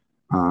 So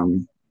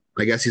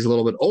I guess he's a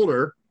little bit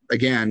older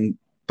again,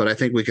 but I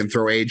think we can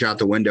throw age out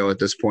the window at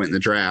this point in the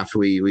draft.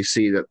 We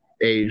see that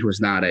age was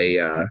not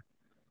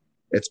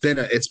it's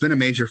been a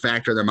major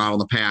factor in their model in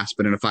the past,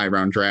 but in a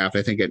 5-round draft,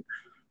 I think it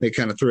they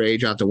kind of threw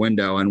age out the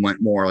window and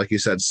went more, like you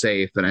said,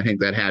 safe. And I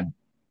think they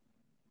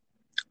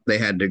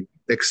had to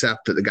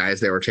accept that the guys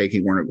they were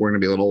taking weren't going to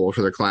be a little old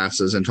for their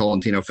classes, and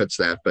Tolentino fits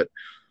that. But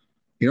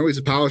he's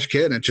a polished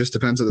kid, and it just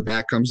depends if the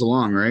back comes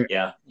along, right?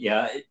 Yeah.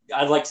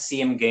 I'd like to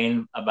see him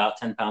gain about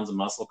 10 pounds of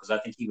muscle because I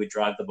think he would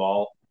drive the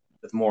ball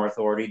with more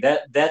authority.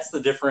 That's the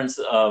difference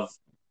of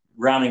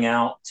rounding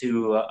out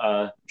to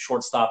a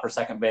shortstop or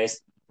second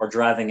base or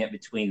driving it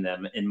between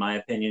them, in my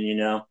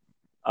opinion.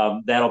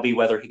 That'll be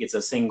whether he gets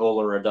a single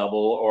or a double,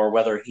 or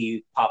whether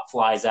he pop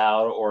flies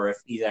out, or if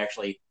he's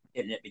actually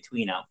hitting it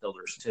between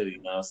outfielders too.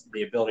 So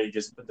the ability to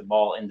just put the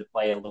ball into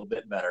play a little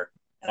bit better.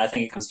 And I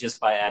think it comes just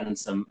by adding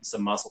some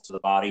muscle to the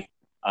body.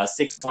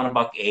 6'1",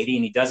 $180,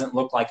 and he doesn't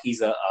look like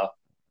he's a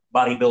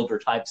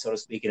bodybuilder type, so to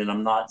speak. And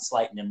I'm not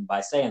slighting him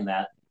by saying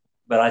that,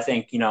 but I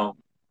think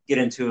get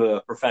into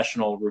a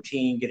professional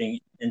routine, getting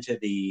into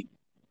the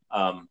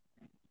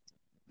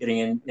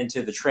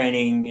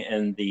training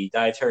and the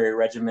dietary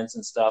regimens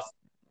and stuff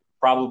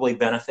probably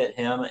benefit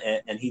him.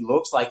 And he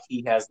looks like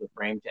he has the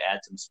frame to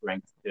add some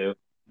strength too.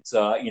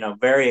 So,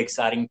 very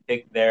exciting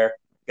pick there.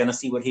 Going to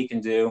see what he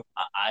can do.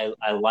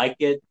 I like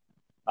it.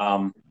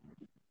 As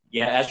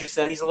you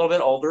said, he's a little bit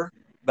older,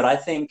 but I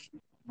think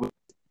with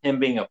him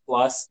being a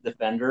plus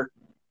defender,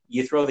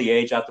 you throw the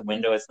age out the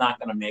window, it's not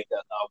going to make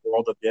a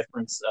world of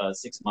difference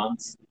 6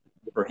 months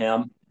for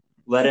him.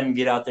 Let him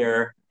get out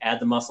there,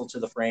 add the muscle to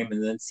the frame,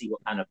 and then see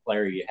what kind of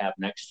player you have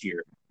next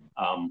year.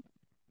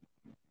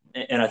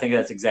 And I think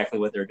that's exactly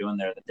what they're doing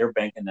there, that they're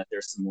banking that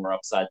there's some more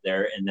upside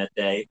there and that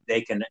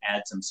they can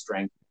add some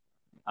strength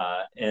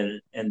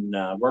and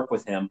work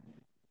with him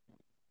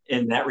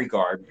in that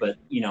regard. But,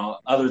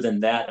 other than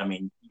that, I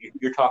mean,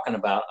 you're talking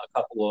about a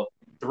couple of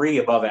 3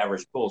 above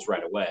average pulls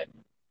right away.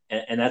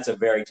 And that's a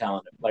very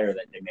talented player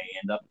that they may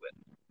end up with.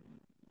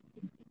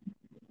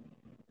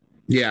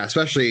 Yeah,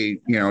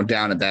 especially,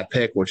 down at that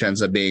pick, which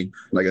ends up being,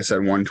 like I said,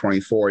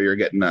 124, you're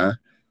getting a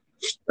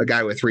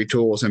guy with 3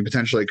 tools and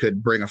potentially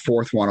could bring a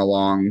 4th one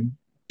along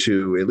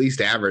to at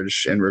least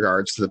average in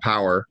regards to the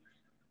power.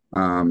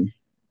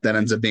 That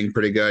ends up being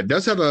pretty good.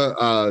 Does have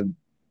a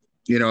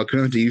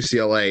commitment to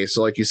UCLA.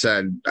 So like you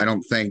said, I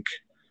don't think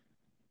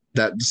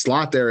that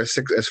slot there is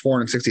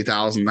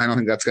 460,000. I don't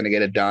think that's going to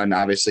get it done.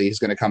 Obviously, he's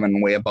going to come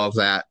in way above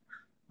that.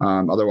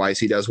 Otherwise,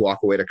 he does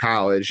walk away to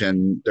college,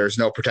 and there's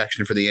no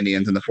protection for the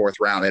Indians in the 4th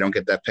round. They don't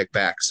get that pick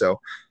back. So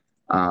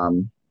I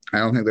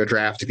don't think they're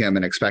drafting him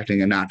and expecting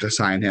him not to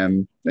sign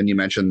him. And you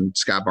mentioned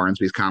Scott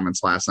Barnesby's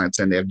comments last night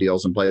saying they have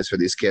deals in place for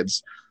these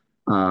kids.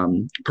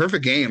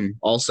 Perfect Game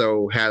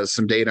also has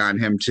some data on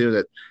him too,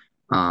 that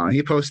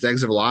he posted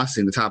exit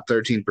velocity in the top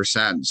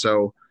 13%.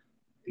 So,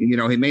 he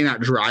may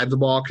not drive the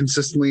ball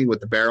consistently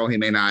with the barrel. He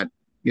may not,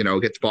 get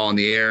the ball in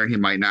the air, and he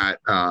might not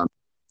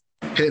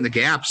hit in the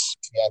gaps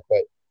yet,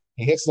 but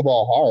he hits the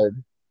ball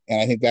hard. And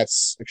I think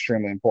that's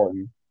extremely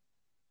important.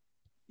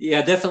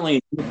 Yeah,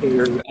 definitely an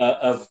indicator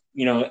of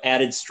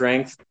added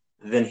strength.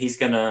 Then he's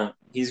gonna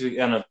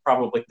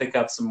probably pick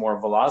up some more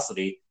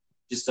velocity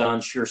just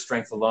on sheer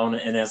strength alone.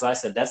 And as I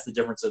said, that's the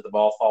difference of the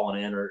ball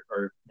falling in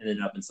or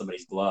ending up in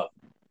somebody's glove.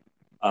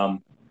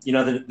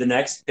 The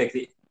next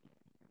pick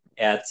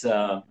at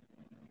the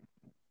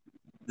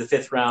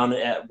 5th round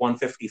at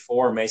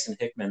 154, Mason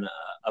Hickman,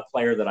 a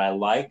player that I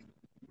like.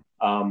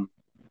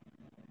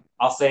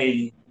 I'll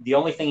say the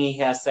only thing he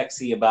has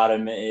sexy about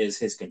him is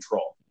his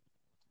control.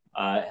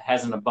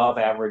 Has an above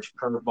average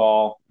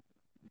curveball.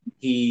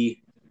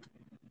 He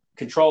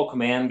control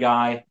command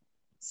guy,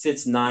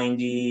 sits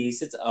 90,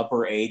 sits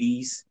upper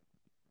 80s.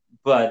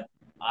 But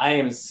I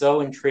am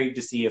so intrigued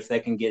to see if they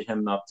can get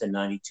him up to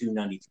 92,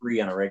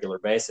 93 on a regular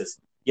basis.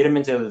 Get him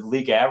into the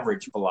league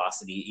average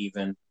velocity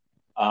even.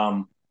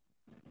 And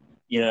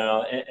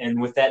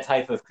with that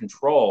type of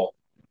control,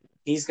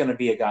 he's going to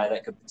be a guy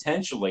that could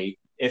potentially,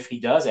 if he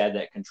does add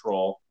that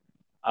control,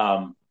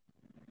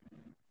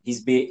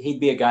 he'd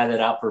be a guy that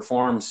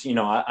outperforms.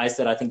 I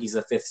said I think he's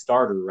a 5th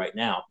starter right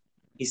now.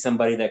 He's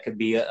somebody that could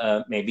be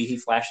maybe he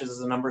flashes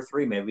as a number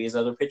 3. Maybe his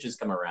other pitches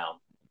come around.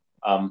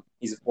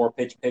 He's a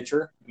 4-pitch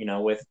pitcher,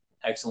 with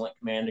excellent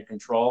command and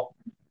control.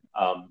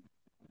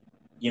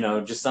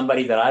 Just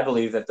somebody that I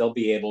believe that they'll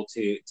be able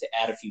to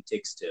add a few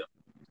ticks to.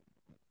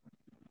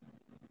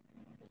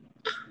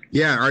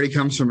 Yeah, already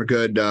comes from a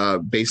good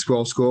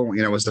baseball school.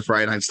 Was the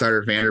Friday night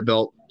starter at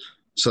Vanderbilt.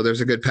 So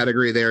there's a good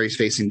pedigree there. He's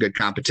facing good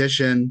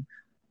competition.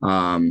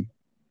 The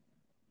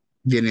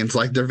Indians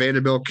like their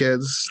Vanderbilt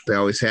kids. They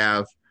always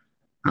have.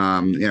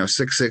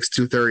 6'6",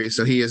 230.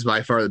 So he is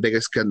by far the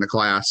biggest kid in the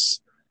class.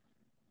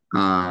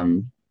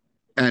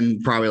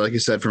 And probably, like you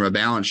said, from a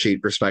balance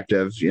sheet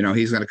perspective,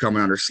 he's going to come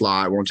in under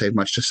slot. It won't take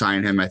much to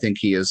sign him. I think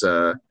he is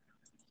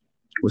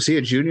was he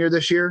a junior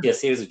this year?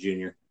 Yes, he was a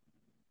junior.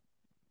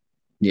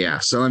 Yeah.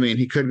 So,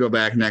 he could go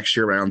back next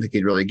year, but I don't think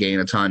he'd really gain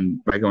a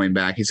ton by going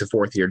back. He's a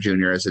 4th-year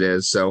junior as it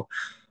is. So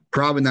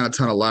probably not a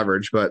ton of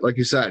leverage, but like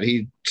you said,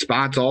 he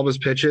spots all of his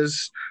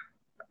pitches.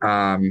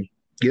 At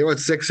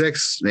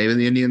 6'6", maybe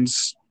the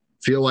Indians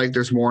feel like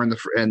there's more in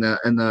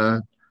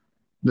the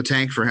the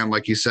tank for him,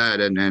 like you said.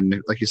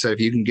 And like you said, if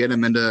you can get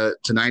him into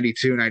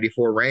 92,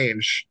 94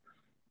 range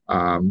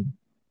um,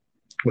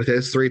 with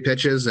his three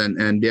pitches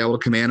and be able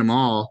to command them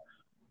all,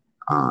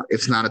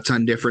 it's not a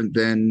ton different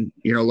than,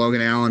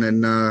 Logan Allen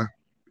and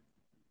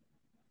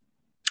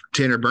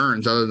Tanner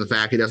Burns, other than the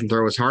fact he doesn't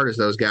throw as hard as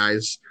those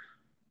guys.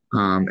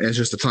 And it's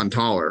just a ton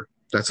taller.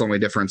 That's the only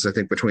difference, I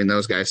think, between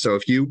those guys. So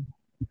if the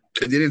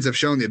Indians have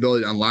shown the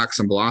ability to unlock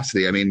some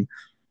velocity, I mean,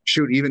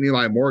 shoot, even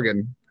Eli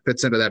Morgan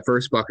fits into that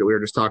first bucket we were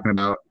just talking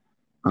about,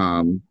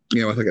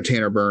 with like a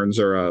Tanner Burns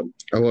or a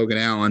Logan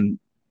Allen.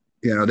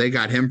 They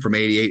got him from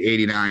 88,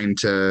 89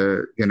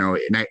 to,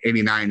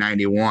 89,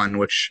 91,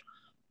 which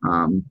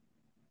I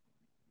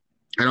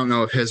don't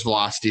know if his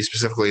velocity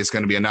specifically is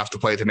going to be enough to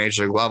play at the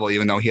major league level,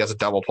 even though he has a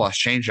double plus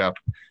changeup.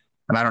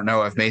 And I don't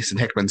know if Mason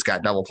Hickman's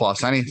got double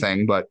plus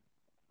anything, but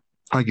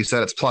like you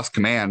said, it's plus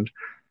command.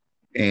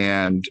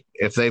 And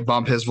if they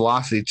bump his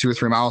velocity 2 or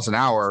 3 miles an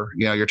hour,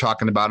 you're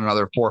talking about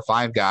another 4 or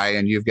 5 guy,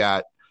 and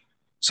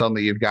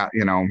suddenly you've got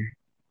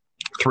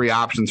 3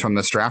 options from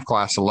this draft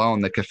class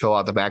alone that could fill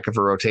out the back of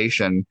a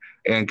rotation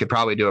and could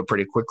probably do it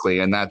pretty quickly.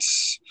 And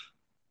that's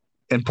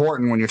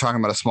important when you're talking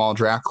about a small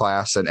draft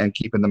class and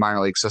keeping the minor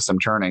league system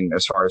turning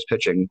as far as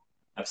pitching.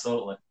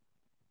 Absolutely.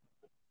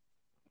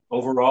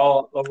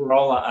 Overall,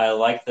 I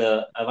like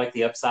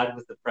the upside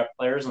with the prep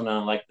players, and I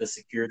like the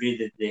security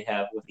that they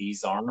have with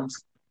these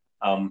arms.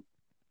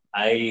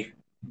 I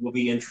will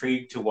be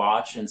intrigued to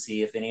watch and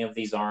see if any of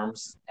these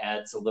arms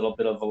adds a little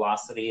bit of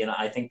velocity, and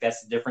I think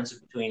that's the difference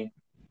between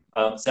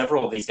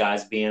several of these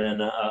guys being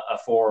in a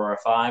 4 or a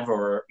 5,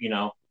 or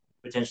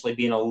potentially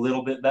being a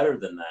little bit better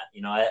than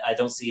that. I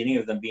don't see any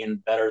of them being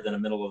better than a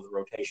middle of the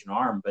rotation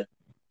arm, but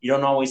you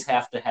don't always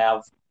have to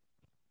have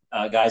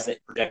guys that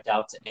project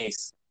out to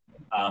ace.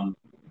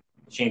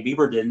 Shane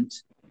Bieber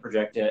didn't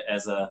project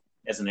as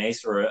an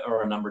ace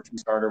or a number 2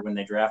 starter when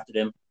they drafted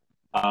him.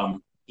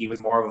 He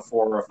was more of a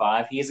 4 or a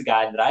 5. He is a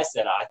guy that I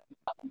said I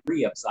thought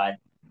 3 upside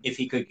if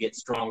he could get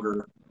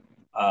stronger,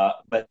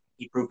 but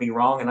he proved me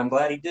wrong, and I'm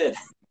glad he did.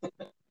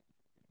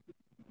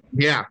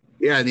 Yeah.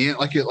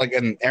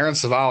 And Aaron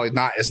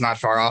Savali is not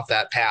far off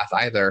that path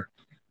either.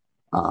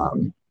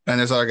 And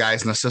there's other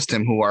guys in the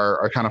system who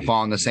are kind of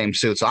following the same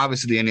suit. So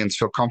obviously the Indians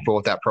feel comfortable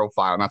with that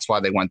profile, and that's why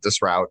they went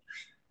this route.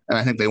 And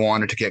I think they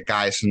wanted to get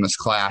guys from this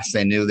class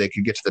they knew they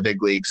could get to the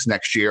big leagues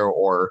next year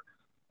or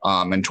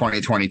in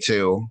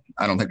 2022.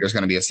 I don't think there's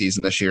going to be a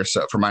season this year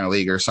for minor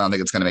leaguers, so I don't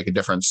think it's going to make a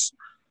difference.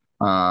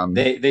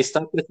 They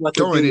stuck with what they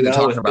do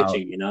well with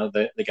pitching,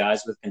 the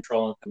guys with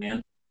control and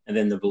command, and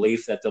then the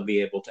belief that they'll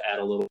be able to add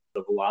a little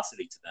bit of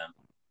velocity to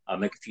them,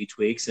 make a few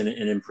tweaks and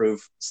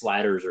improve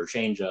sliders or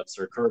changeups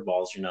or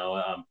curveballs,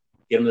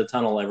 get them to the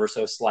tunnel ever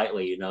so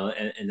slightly,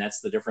 and that's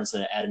the difference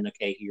in adding a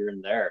K here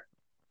and there.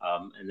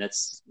 And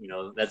that's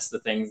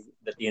the thing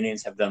that the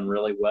Indians have done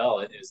really well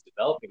is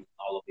developing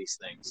all of these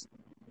things.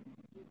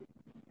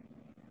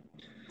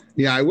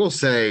 Yeah, I will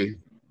say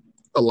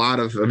a lot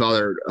of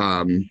other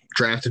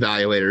draft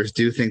evaluators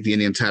do think the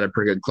Indians had a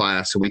pretty good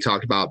class. So we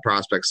talked about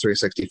Prospects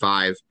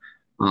 365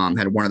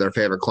 had one of their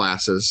favorite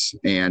classes,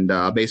 and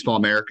Baseball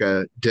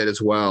America did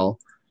as well.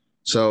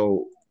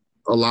 So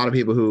a lot of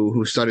people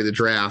who study the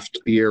draft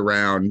year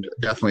round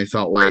definitely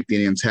felt like the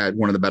Indians had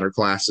one of the better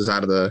classes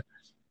out of the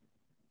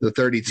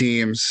 30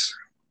 teams.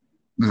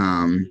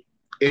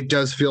 It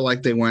does feel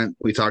like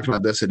we talked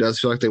about this, it does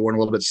feel like they went a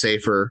little bit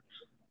safer,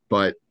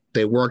 but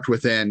they worked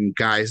within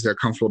guys they're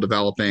comfortable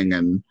developing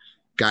and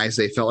guys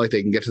they felt like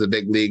they can get to the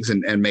big leagues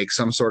and make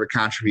some sort of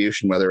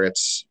contribution, whether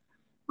it's,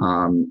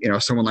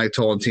 someone like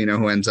Tolentino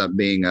who ends up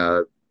being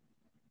a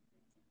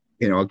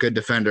good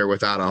defender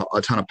without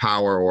a ton of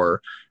power,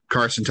 or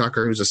Carson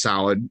Tucker, who's a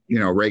solid,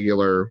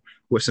 regular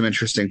with some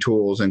interesting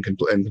tools and can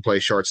play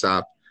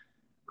shortstop.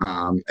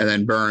 And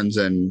then Burns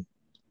and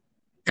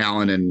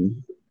Allen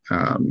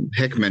and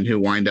Hickman, who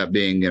wind up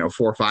being, 4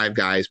 or 5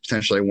 guys.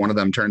 Potentially one of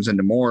them turns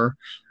into more,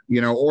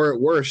 or at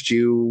worst,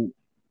 you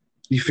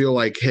feel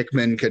like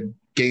Hickman could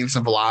gain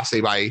some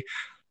velocity by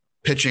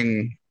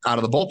pitching out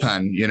of the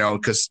bullpen,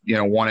 because,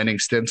 1 inning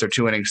stints or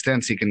 2 inning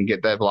stints, he can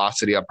get that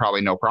velocity up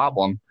probably no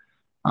problem.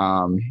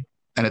 And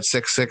at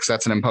 6'6",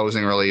 that's an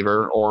imposing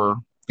reliever. Or,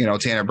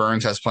 Tanner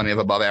Burns has plenty of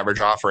above average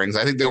offerings.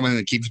 I think the only thing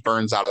that keeps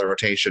Burns out of the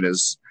rotation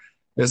is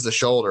the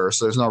shoulder.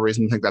 So there's no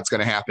reason to think that's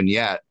going to happen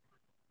yet.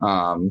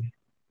 I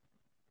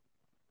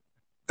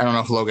don't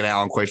know if Logan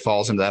Allen quite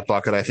falls into that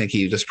bucket. I think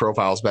he just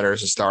profiles better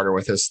as a starter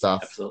with his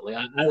stuff. Absolutely.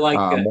 I like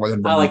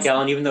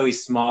Allen, even though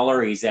he's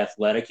smaller, he's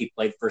athletic. He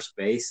played first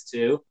base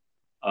too.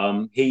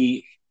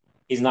 He's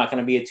not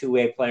going to be a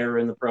 2-way player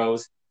in the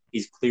pros.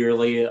 He's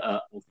clearly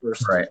a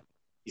first. Right.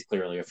 He's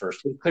clearly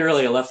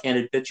a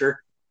left-handed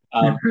pitcher.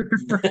 As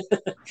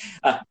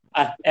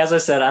I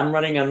said, I'm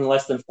running on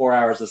less than 4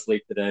 hours of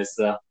sleep today,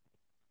 so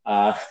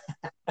the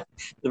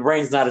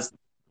brain's not as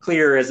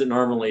clear as it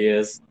normally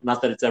is.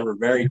 Not that it's ever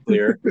very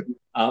clear,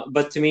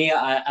 but to me,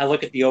 I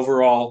look at the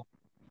overall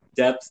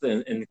depth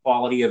and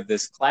quality of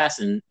this class,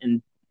 and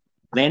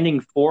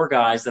landing 4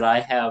 guys that I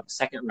have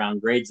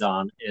second-round grades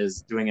on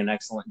is doing an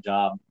excellent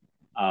job.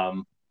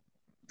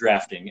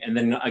 drafting. And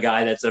then a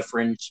guy that's a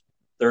fringe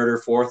third or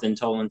fourth in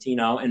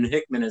Tolentino, and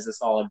Hickman is a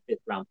solid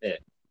fifth-round pick.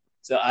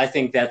 So I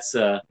think that's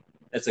a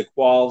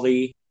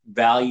quality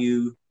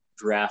value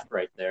draft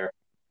right there.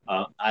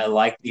 I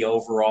like the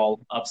overall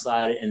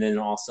upside, and then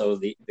also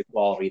the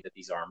quality that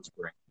these arms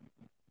bring.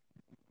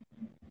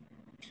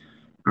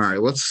 All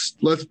right, let's.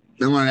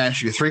 I want to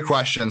ask you 3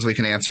 questions we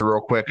can answer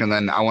real quick, and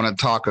then I want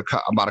to talk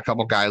about a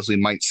couple guys we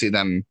might see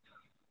them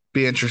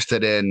be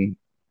interested in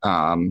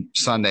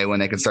Sunday when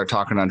they can start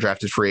talking on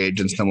drafted free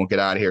agents. Then we'll get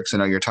out of here because I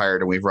know you're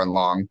tired and we've run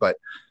long. But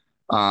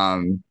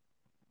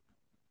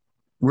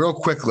real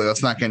quickly,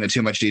 let's not get into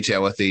too much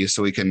detail with these,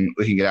 so we can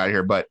get out of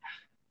here. But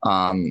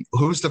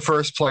who's the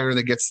first player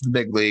that gets to the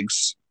big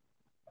leagues?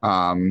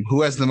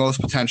 Who has the most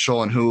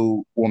potential, and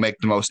who will make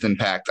the most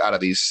impact out of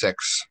these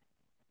 6?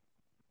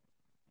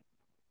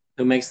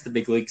 Who makes the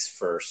big leagues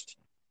first?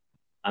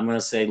 I'm going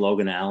to say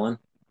Logan Allen.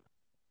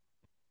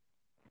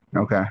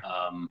 Okay.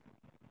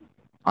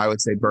 I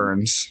would say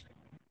Burns.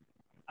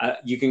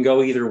 You can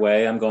go either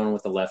way. I'm going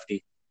with the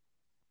lefty.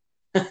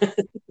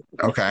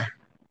 Okay.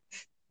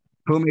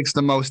 Who makes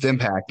the most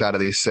impact out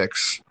of these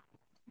 6?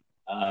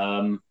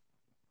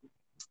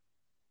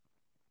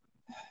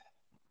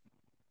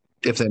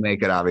 If they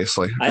make it,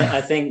 obviously.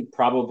 I think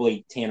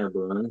probably Tanner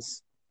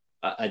Burns.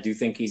 I do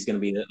think he's going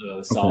to be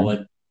a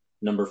solid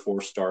number 4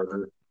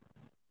 starter.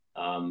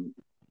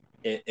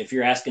 If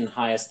you're asking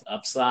highest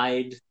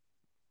upside,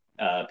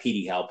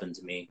 Petey Halpin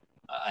to me.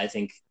 I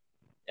think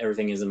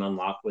everything is an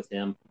unlock with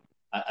him.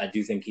 I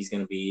do think he's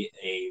going to be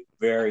a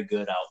very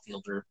good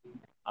outfielder.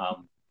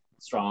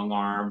 Strong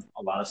arm,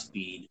 a lot of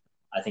speed.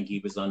 I think he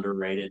was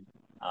underrated.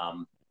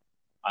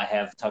 I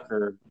have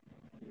Tucker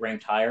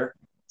ranked higher.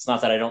 It's not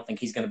that I don't think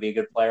he's going to be a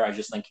good player. I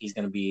just think he's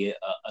going to be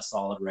a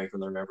solid,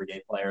 regular,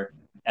 everyday player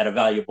at a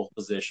valuable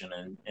position,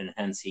 and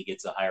hence he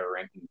gets a higher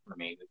ranking for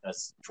me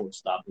because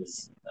shortstop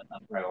is a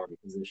priority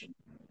position.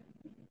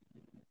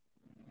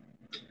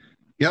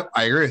 Yep,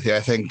 I agree with you. I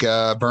think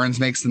Burns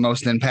makes the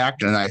most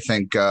impact, and I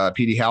think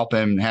Petey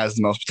Halpin has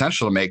the most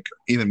potential to make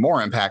even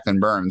more impact than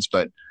Burns.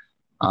 But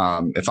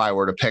if I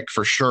were to pick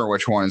for sure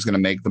which one is going to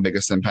make the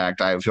biggest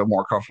impact, I feel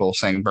more comfortable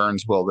saying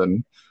Burns will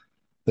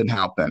than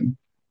Halpin.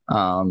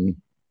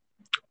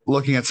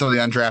 Looking at some of the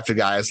undrafted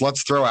guys,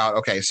 let's throw out,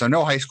 okay, so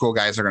no high school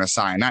guys are going to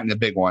sign, not in the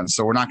big ones.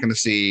 So we're not going to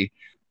see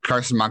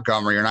Carson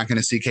Montgomery. You're not going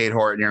to see Cade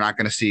Horton. You're not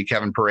going to see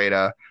Kevin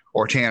Pareda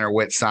or Tanner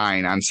Witt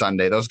sign on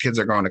Sunday. Those kids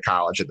are going to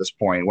college at this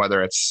point,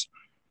 whether it's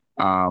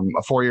a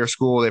 4-year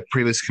school they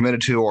previously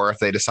committed to, or if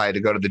they decide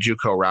to go to the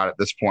JUCO route at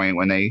this point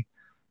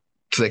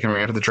so they can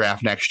enter the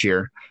draft next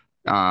year.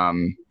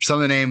 Some of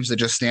the names that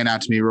just stand out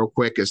to me real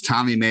quick is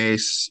Tommy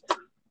Mace,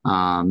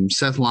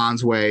 Seth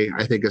Lonsway,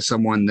 I think is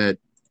someone that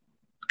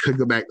could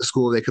go back to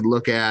school they could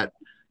look at.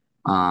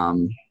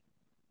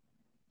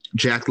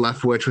 Jack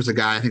Leftwich was a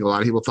guy I think a lot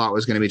of people thought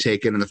was going to be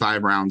taken in the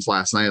 5 rounds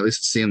last night. At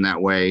least it seemed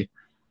that way.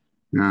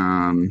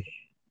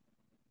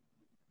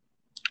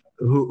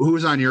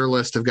 Who's on your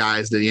list of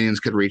guys that the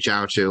Indians could reach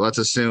out to? Let's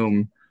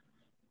assume.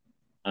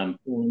 I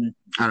don't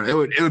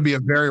know. It would be a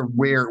very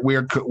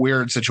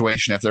weird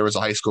situation if there was a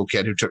high school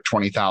kid who took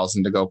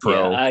 $20,000 to go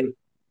pro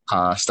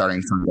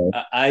starting Sunday.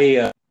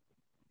 I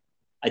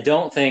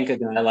don't think a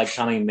guy like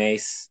Tommy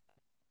Mace.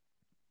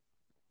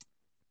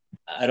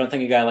 I don't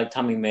think a guy like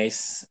Tommy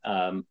Mace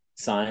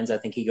signs. I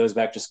think he goes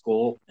back to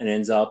school and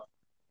ends up,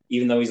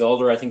 even though he's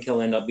older, I think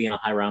he'll end up being a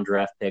high round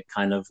draft pick,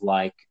 kind of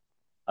like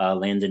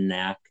Landon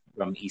Knack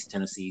from East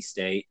Tennessee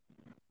State.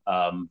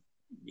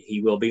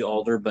 He will be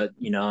older, but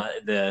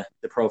the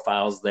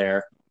profile's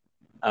there.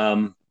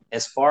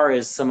 As far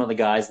as some of the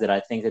guys that I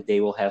think that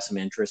they will have some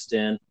interest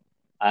in,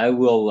 I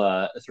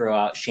will throw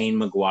out Shane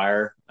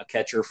McGuire, a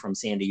catcher from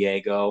San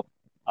Diego.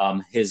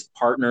 His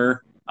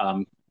partner,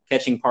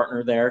 catching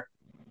partner there,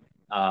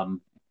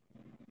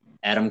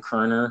 Adam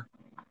Kerner.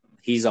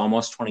 He's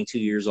almost 22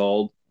 years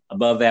old,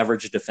 above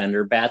average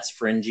defender, bats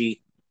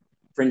fringy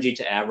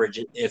to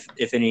average,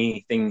 if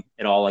anything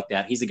at all like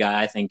that. He's a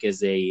guy I think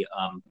is a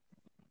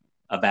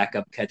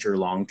backup catcher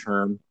long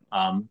term,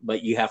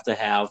 but you have to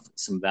have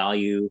some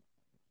value.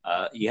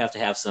 You have to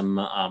have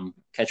some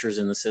catchers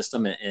in the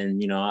system,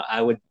 and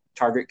I would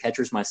target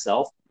catchers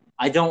myself.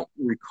 I don't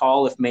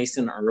recall if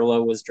Mason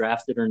Erlo was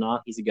drafted or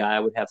not. He's a guy I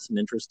would have some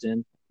interest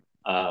in.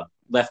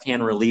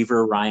 Left-hand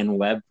reliever Ryan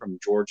Webb from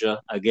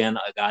Georgia, again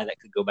a guy that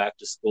could go back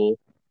to school.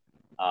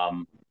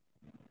 Going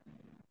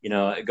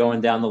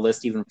down the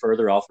list even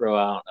further, I'll throw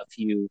out a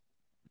few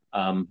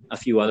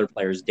other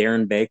players.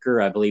 Darren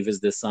Baker, I believe, is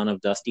the son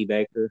of Dusty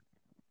Baker.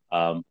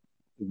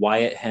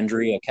 Wyatt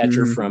Hendry, a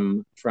catcher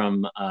from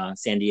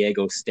San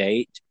Diego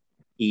State.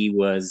 He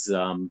was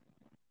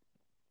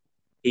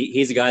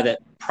he's a guy that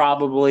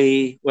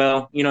probably,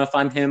 if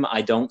I'm him,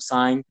 I don't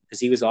sign because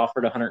he was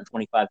offered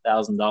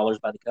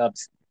 $125,000 by the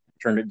Cubs,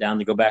 turned it down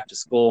to go back to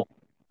school.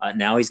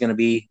 Now he's going to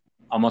be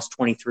almost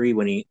 23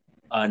 when he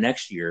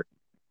next year.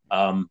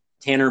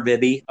 Tanner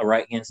Bibby, a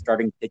right-hand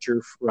starting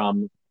pitcher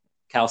from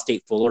Cal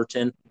State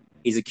Fullerton.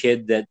 He's a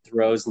kid that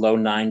throws low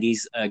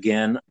 90s,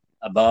 again,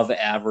 above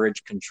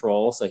average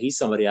control. So he's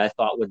somebody I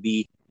thought would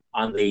be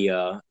on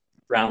the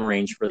ground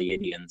range for the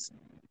Indians.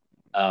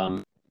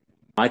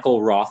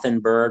 Michael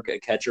Rothenberg, a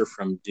catcher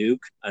from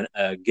Duke,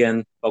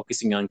 again,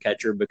 focusing on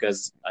catcher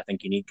because I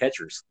think you need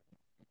catchers.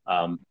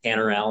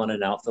 Tanner Allen,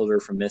 an outfielder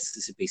from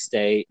Mississippi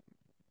State.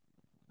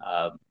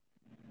 Let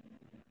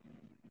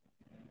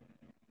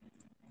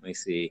me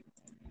see.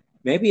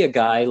 Maybe a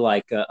guy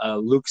like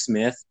Luke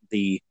Smith,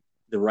 the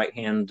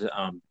right-hand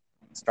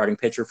starting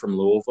pitcher from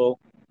Louisville.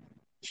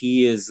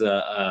 He is,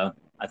 I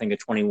think, a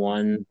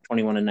 21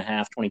 and a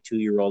half,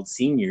 22-year-old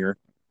senior.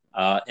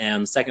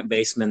 And second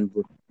baseman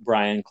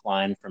Brian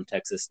Klein from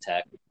Texas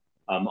Tech.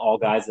 All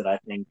guys that I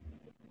think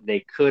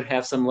they could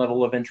have some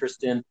level of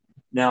interest in.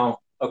 Now,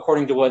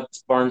 according to what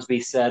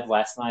Barnsby said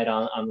last night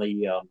on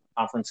the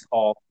conference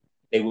call,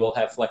 they will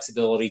have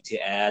flexibility to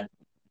add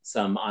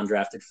some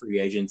undrafted free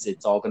agents.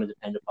 It's all going to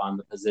depend upon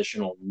the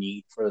positional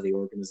need for the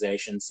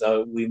organization.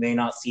 So we may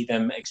not see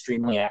them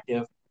extremely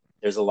active.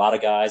 There's a lot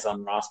of guys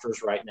on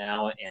rosters right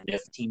now, and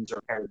if teams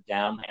are pared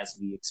down as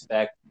we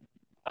expect,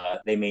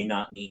 they may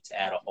not need to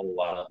add a whole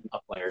lot of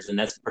players. And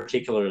that's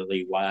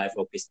particularly why I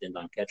focused in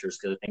on catchers,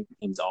 because I think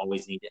teams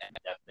always need to add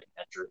depth at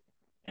catcher,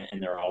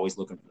 and they're always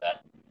looking for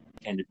that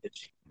candid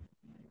pitching.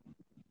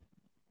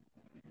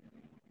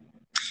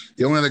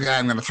 The only other guy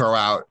I'm going to throw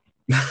out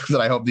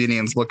that I hope the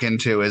Indians look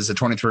into is a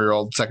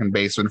 23-year-old second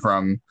baseman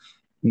from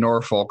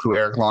Norfolk, who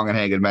Eric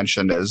Longenhagen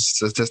mentioned as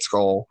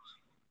statistical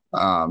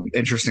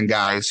interesting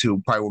guys who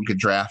probably won't get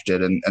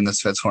drafted, and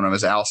this fits one of them,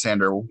 is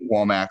Alexander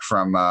Womack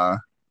from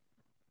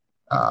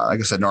like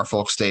I said,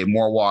 Norfolk State.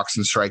 More walks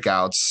and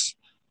strikeouts,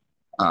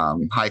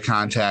 high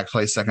contact,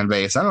 plays second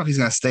base. I don't know if he's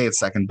going to stay at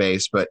second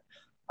base, but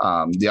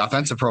the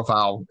offensive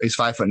profile, he's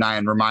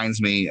 5'9",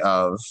 reminds me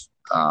of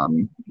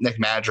Nick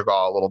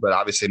Madrigal a little bit.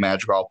 Obviously,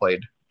 Madrigal played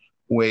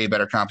way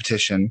better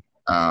competition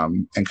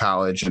in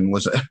college and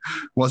was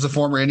a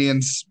former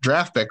Indians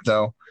draft pick,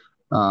 though.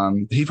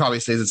 He probably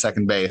stays at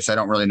second base. I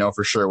don't really know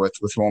for sure with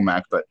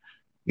Womack, but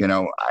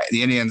the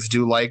Indians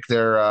do like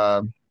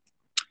their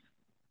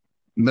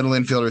middle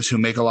infielders who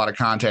make a lot of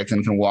contact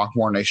and can walk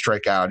more than they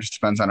strike out. It just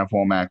depends on if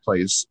Womack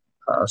plays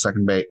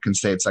second base, can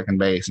stay at second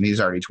base, and he's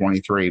already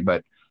 23.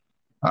 But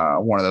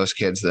one of those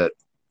kids that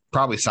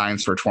probably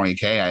signs for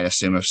 $20K, I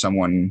assume, if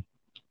someone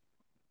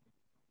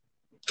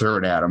threw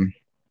it at him.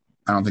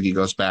 I don't think he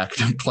goes back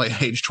to play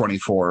at age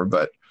 24,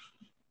 but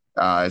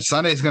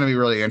Sunday's going to be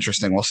really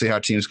interesting. We'll see how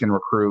teams can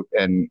recruit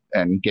and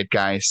get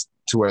guys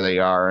to where they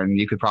are, and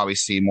you could probably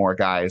see more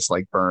guys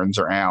like Burns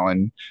or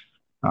Allen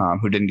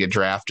who didn't get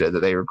drafted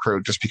that they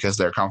recruit just because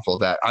they're comfortable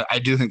with that. I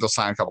do think they'll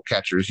sign a couple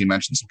catchers. You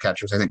mentioned some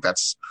catchers. I think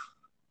that's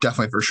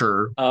definitely for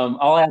sure.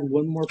 I'll add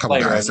one more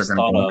player I just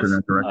thought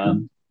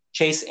of.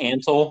 Chase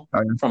Antle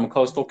from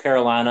Coastal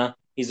Carolina.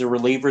 He's a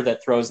reliever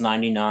that throws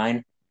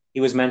 99. He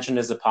was mentioned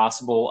as a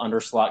possible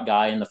underslot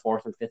guy in the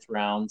 4th or 5th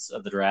rounds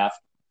of the draft.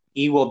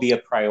 He will be a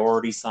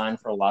priority sign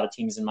for a lot of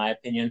teams, in my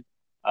opinion.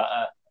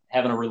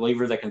 Having a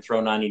reliever that can throw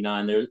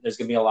 99, there's going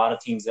to be a lot of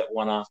teams that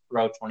want to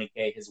throw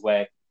 20K his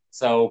way.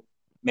 So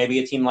maybe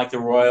a team like the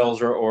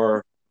Royals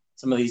or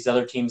some of these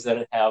other teams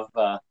that have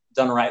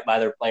done right by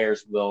their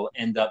players will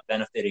end up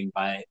benefiting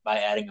by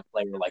adding a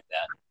player like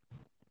that.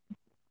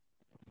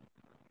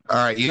 All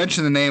right, you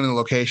mentioned the name and the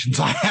location,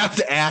 so I have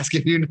to ask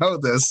if you know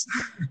this.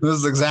 This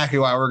is exactly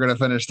why we're going to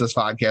finish this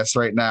podcast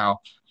right now.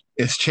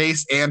 Is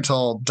Chase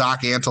Antle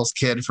Doc Antle's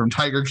kid from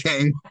Tiger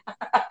King?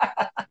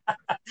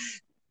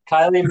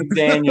 Kylie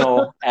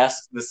McDaniel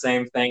asked the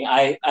same thing.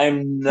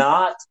 I'm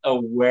not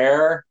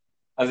aware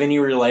of any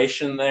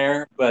relation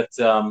there, but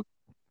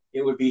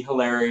it would be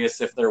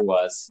hilarious if there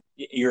was.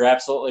 You're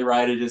absolutely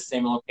right. It is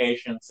same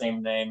location,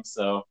 same name.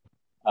 So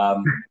I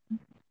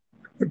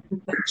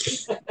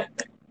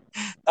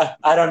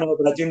don't know,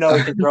 but I do know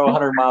he can throw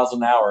 100 miles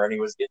an hour, and he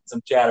was getting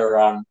some chatter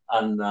on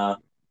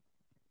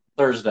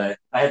Thursday.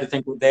 I had to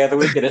think what day of the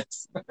week it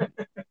is.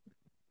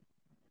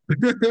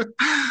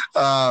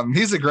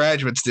 He's a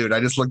graduate student. I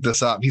just looked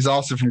this up. He's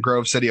also from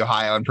Grove City,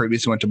 Ohio, and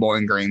previously went to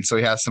Bowling Green, so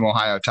he has some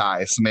Ohio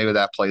ties. So maybe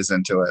that plays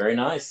into it. Very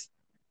nice.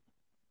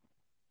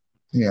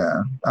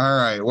 Yeah. All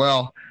right.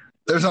 Well,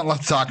 there's not a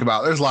lot to talk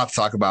about. There's a lot to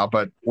talk about,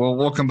 but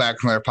we'll come back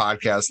from our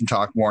podcast and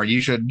talk more.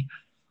 You should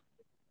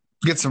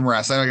get some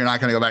rest. I know you're not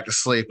going to go back to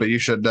sleep, but you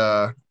should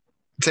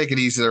take it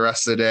easy the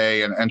rest of the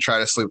day and try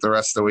to sleep the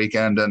rest of the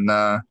weekend.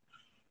 And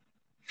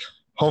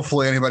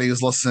hopefully anybody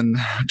who's listened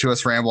to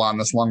us ramble on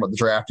this long about the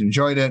draft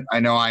enjoyed it. I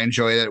know I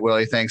enjoyed it.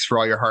 Willie, thanks for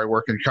all your hard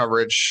work and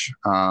coverage.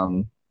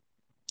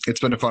 It's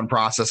been a fun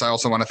process. I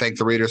also want to thank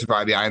the readers of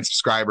IBI and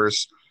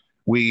subscribers.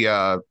 We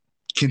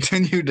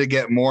continue to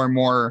get more and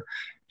more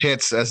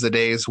hits as the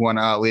days went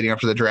leading up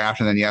to the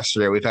draft. And then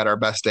yesterday, we've had our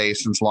best day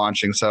since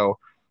launching. So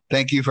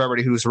thank you for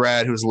everybody who's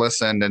read, who's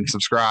listened, and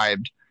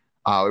subscribed.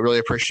 We really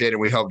appreciate it.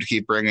 We hope to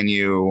keep bringing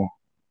you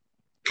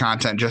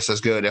content just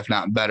as good, if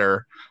not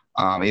better.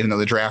 Even though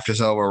the draft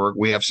is over,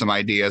 we have some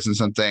ideas and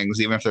some things,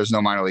 even if there's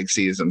no minor league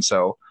season.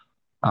 So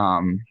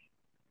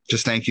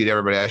just thank you to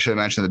everybody. I should have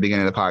mentioned at the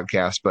beginning of the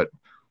podcast, but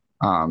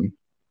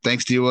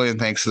thanks to you, Willie, and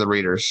thanks to the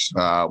readers.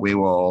 We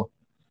will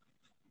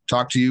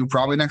talk to you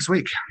probably next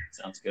week.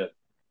 Sounds good.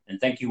 And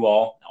thank you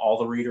all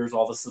the readers,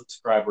 all the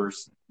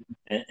subscribers,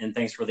 and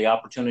thanks for the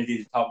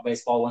opportunity to talk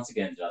baseball once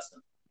again,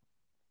 Justin.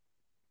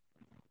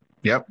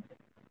 Yep.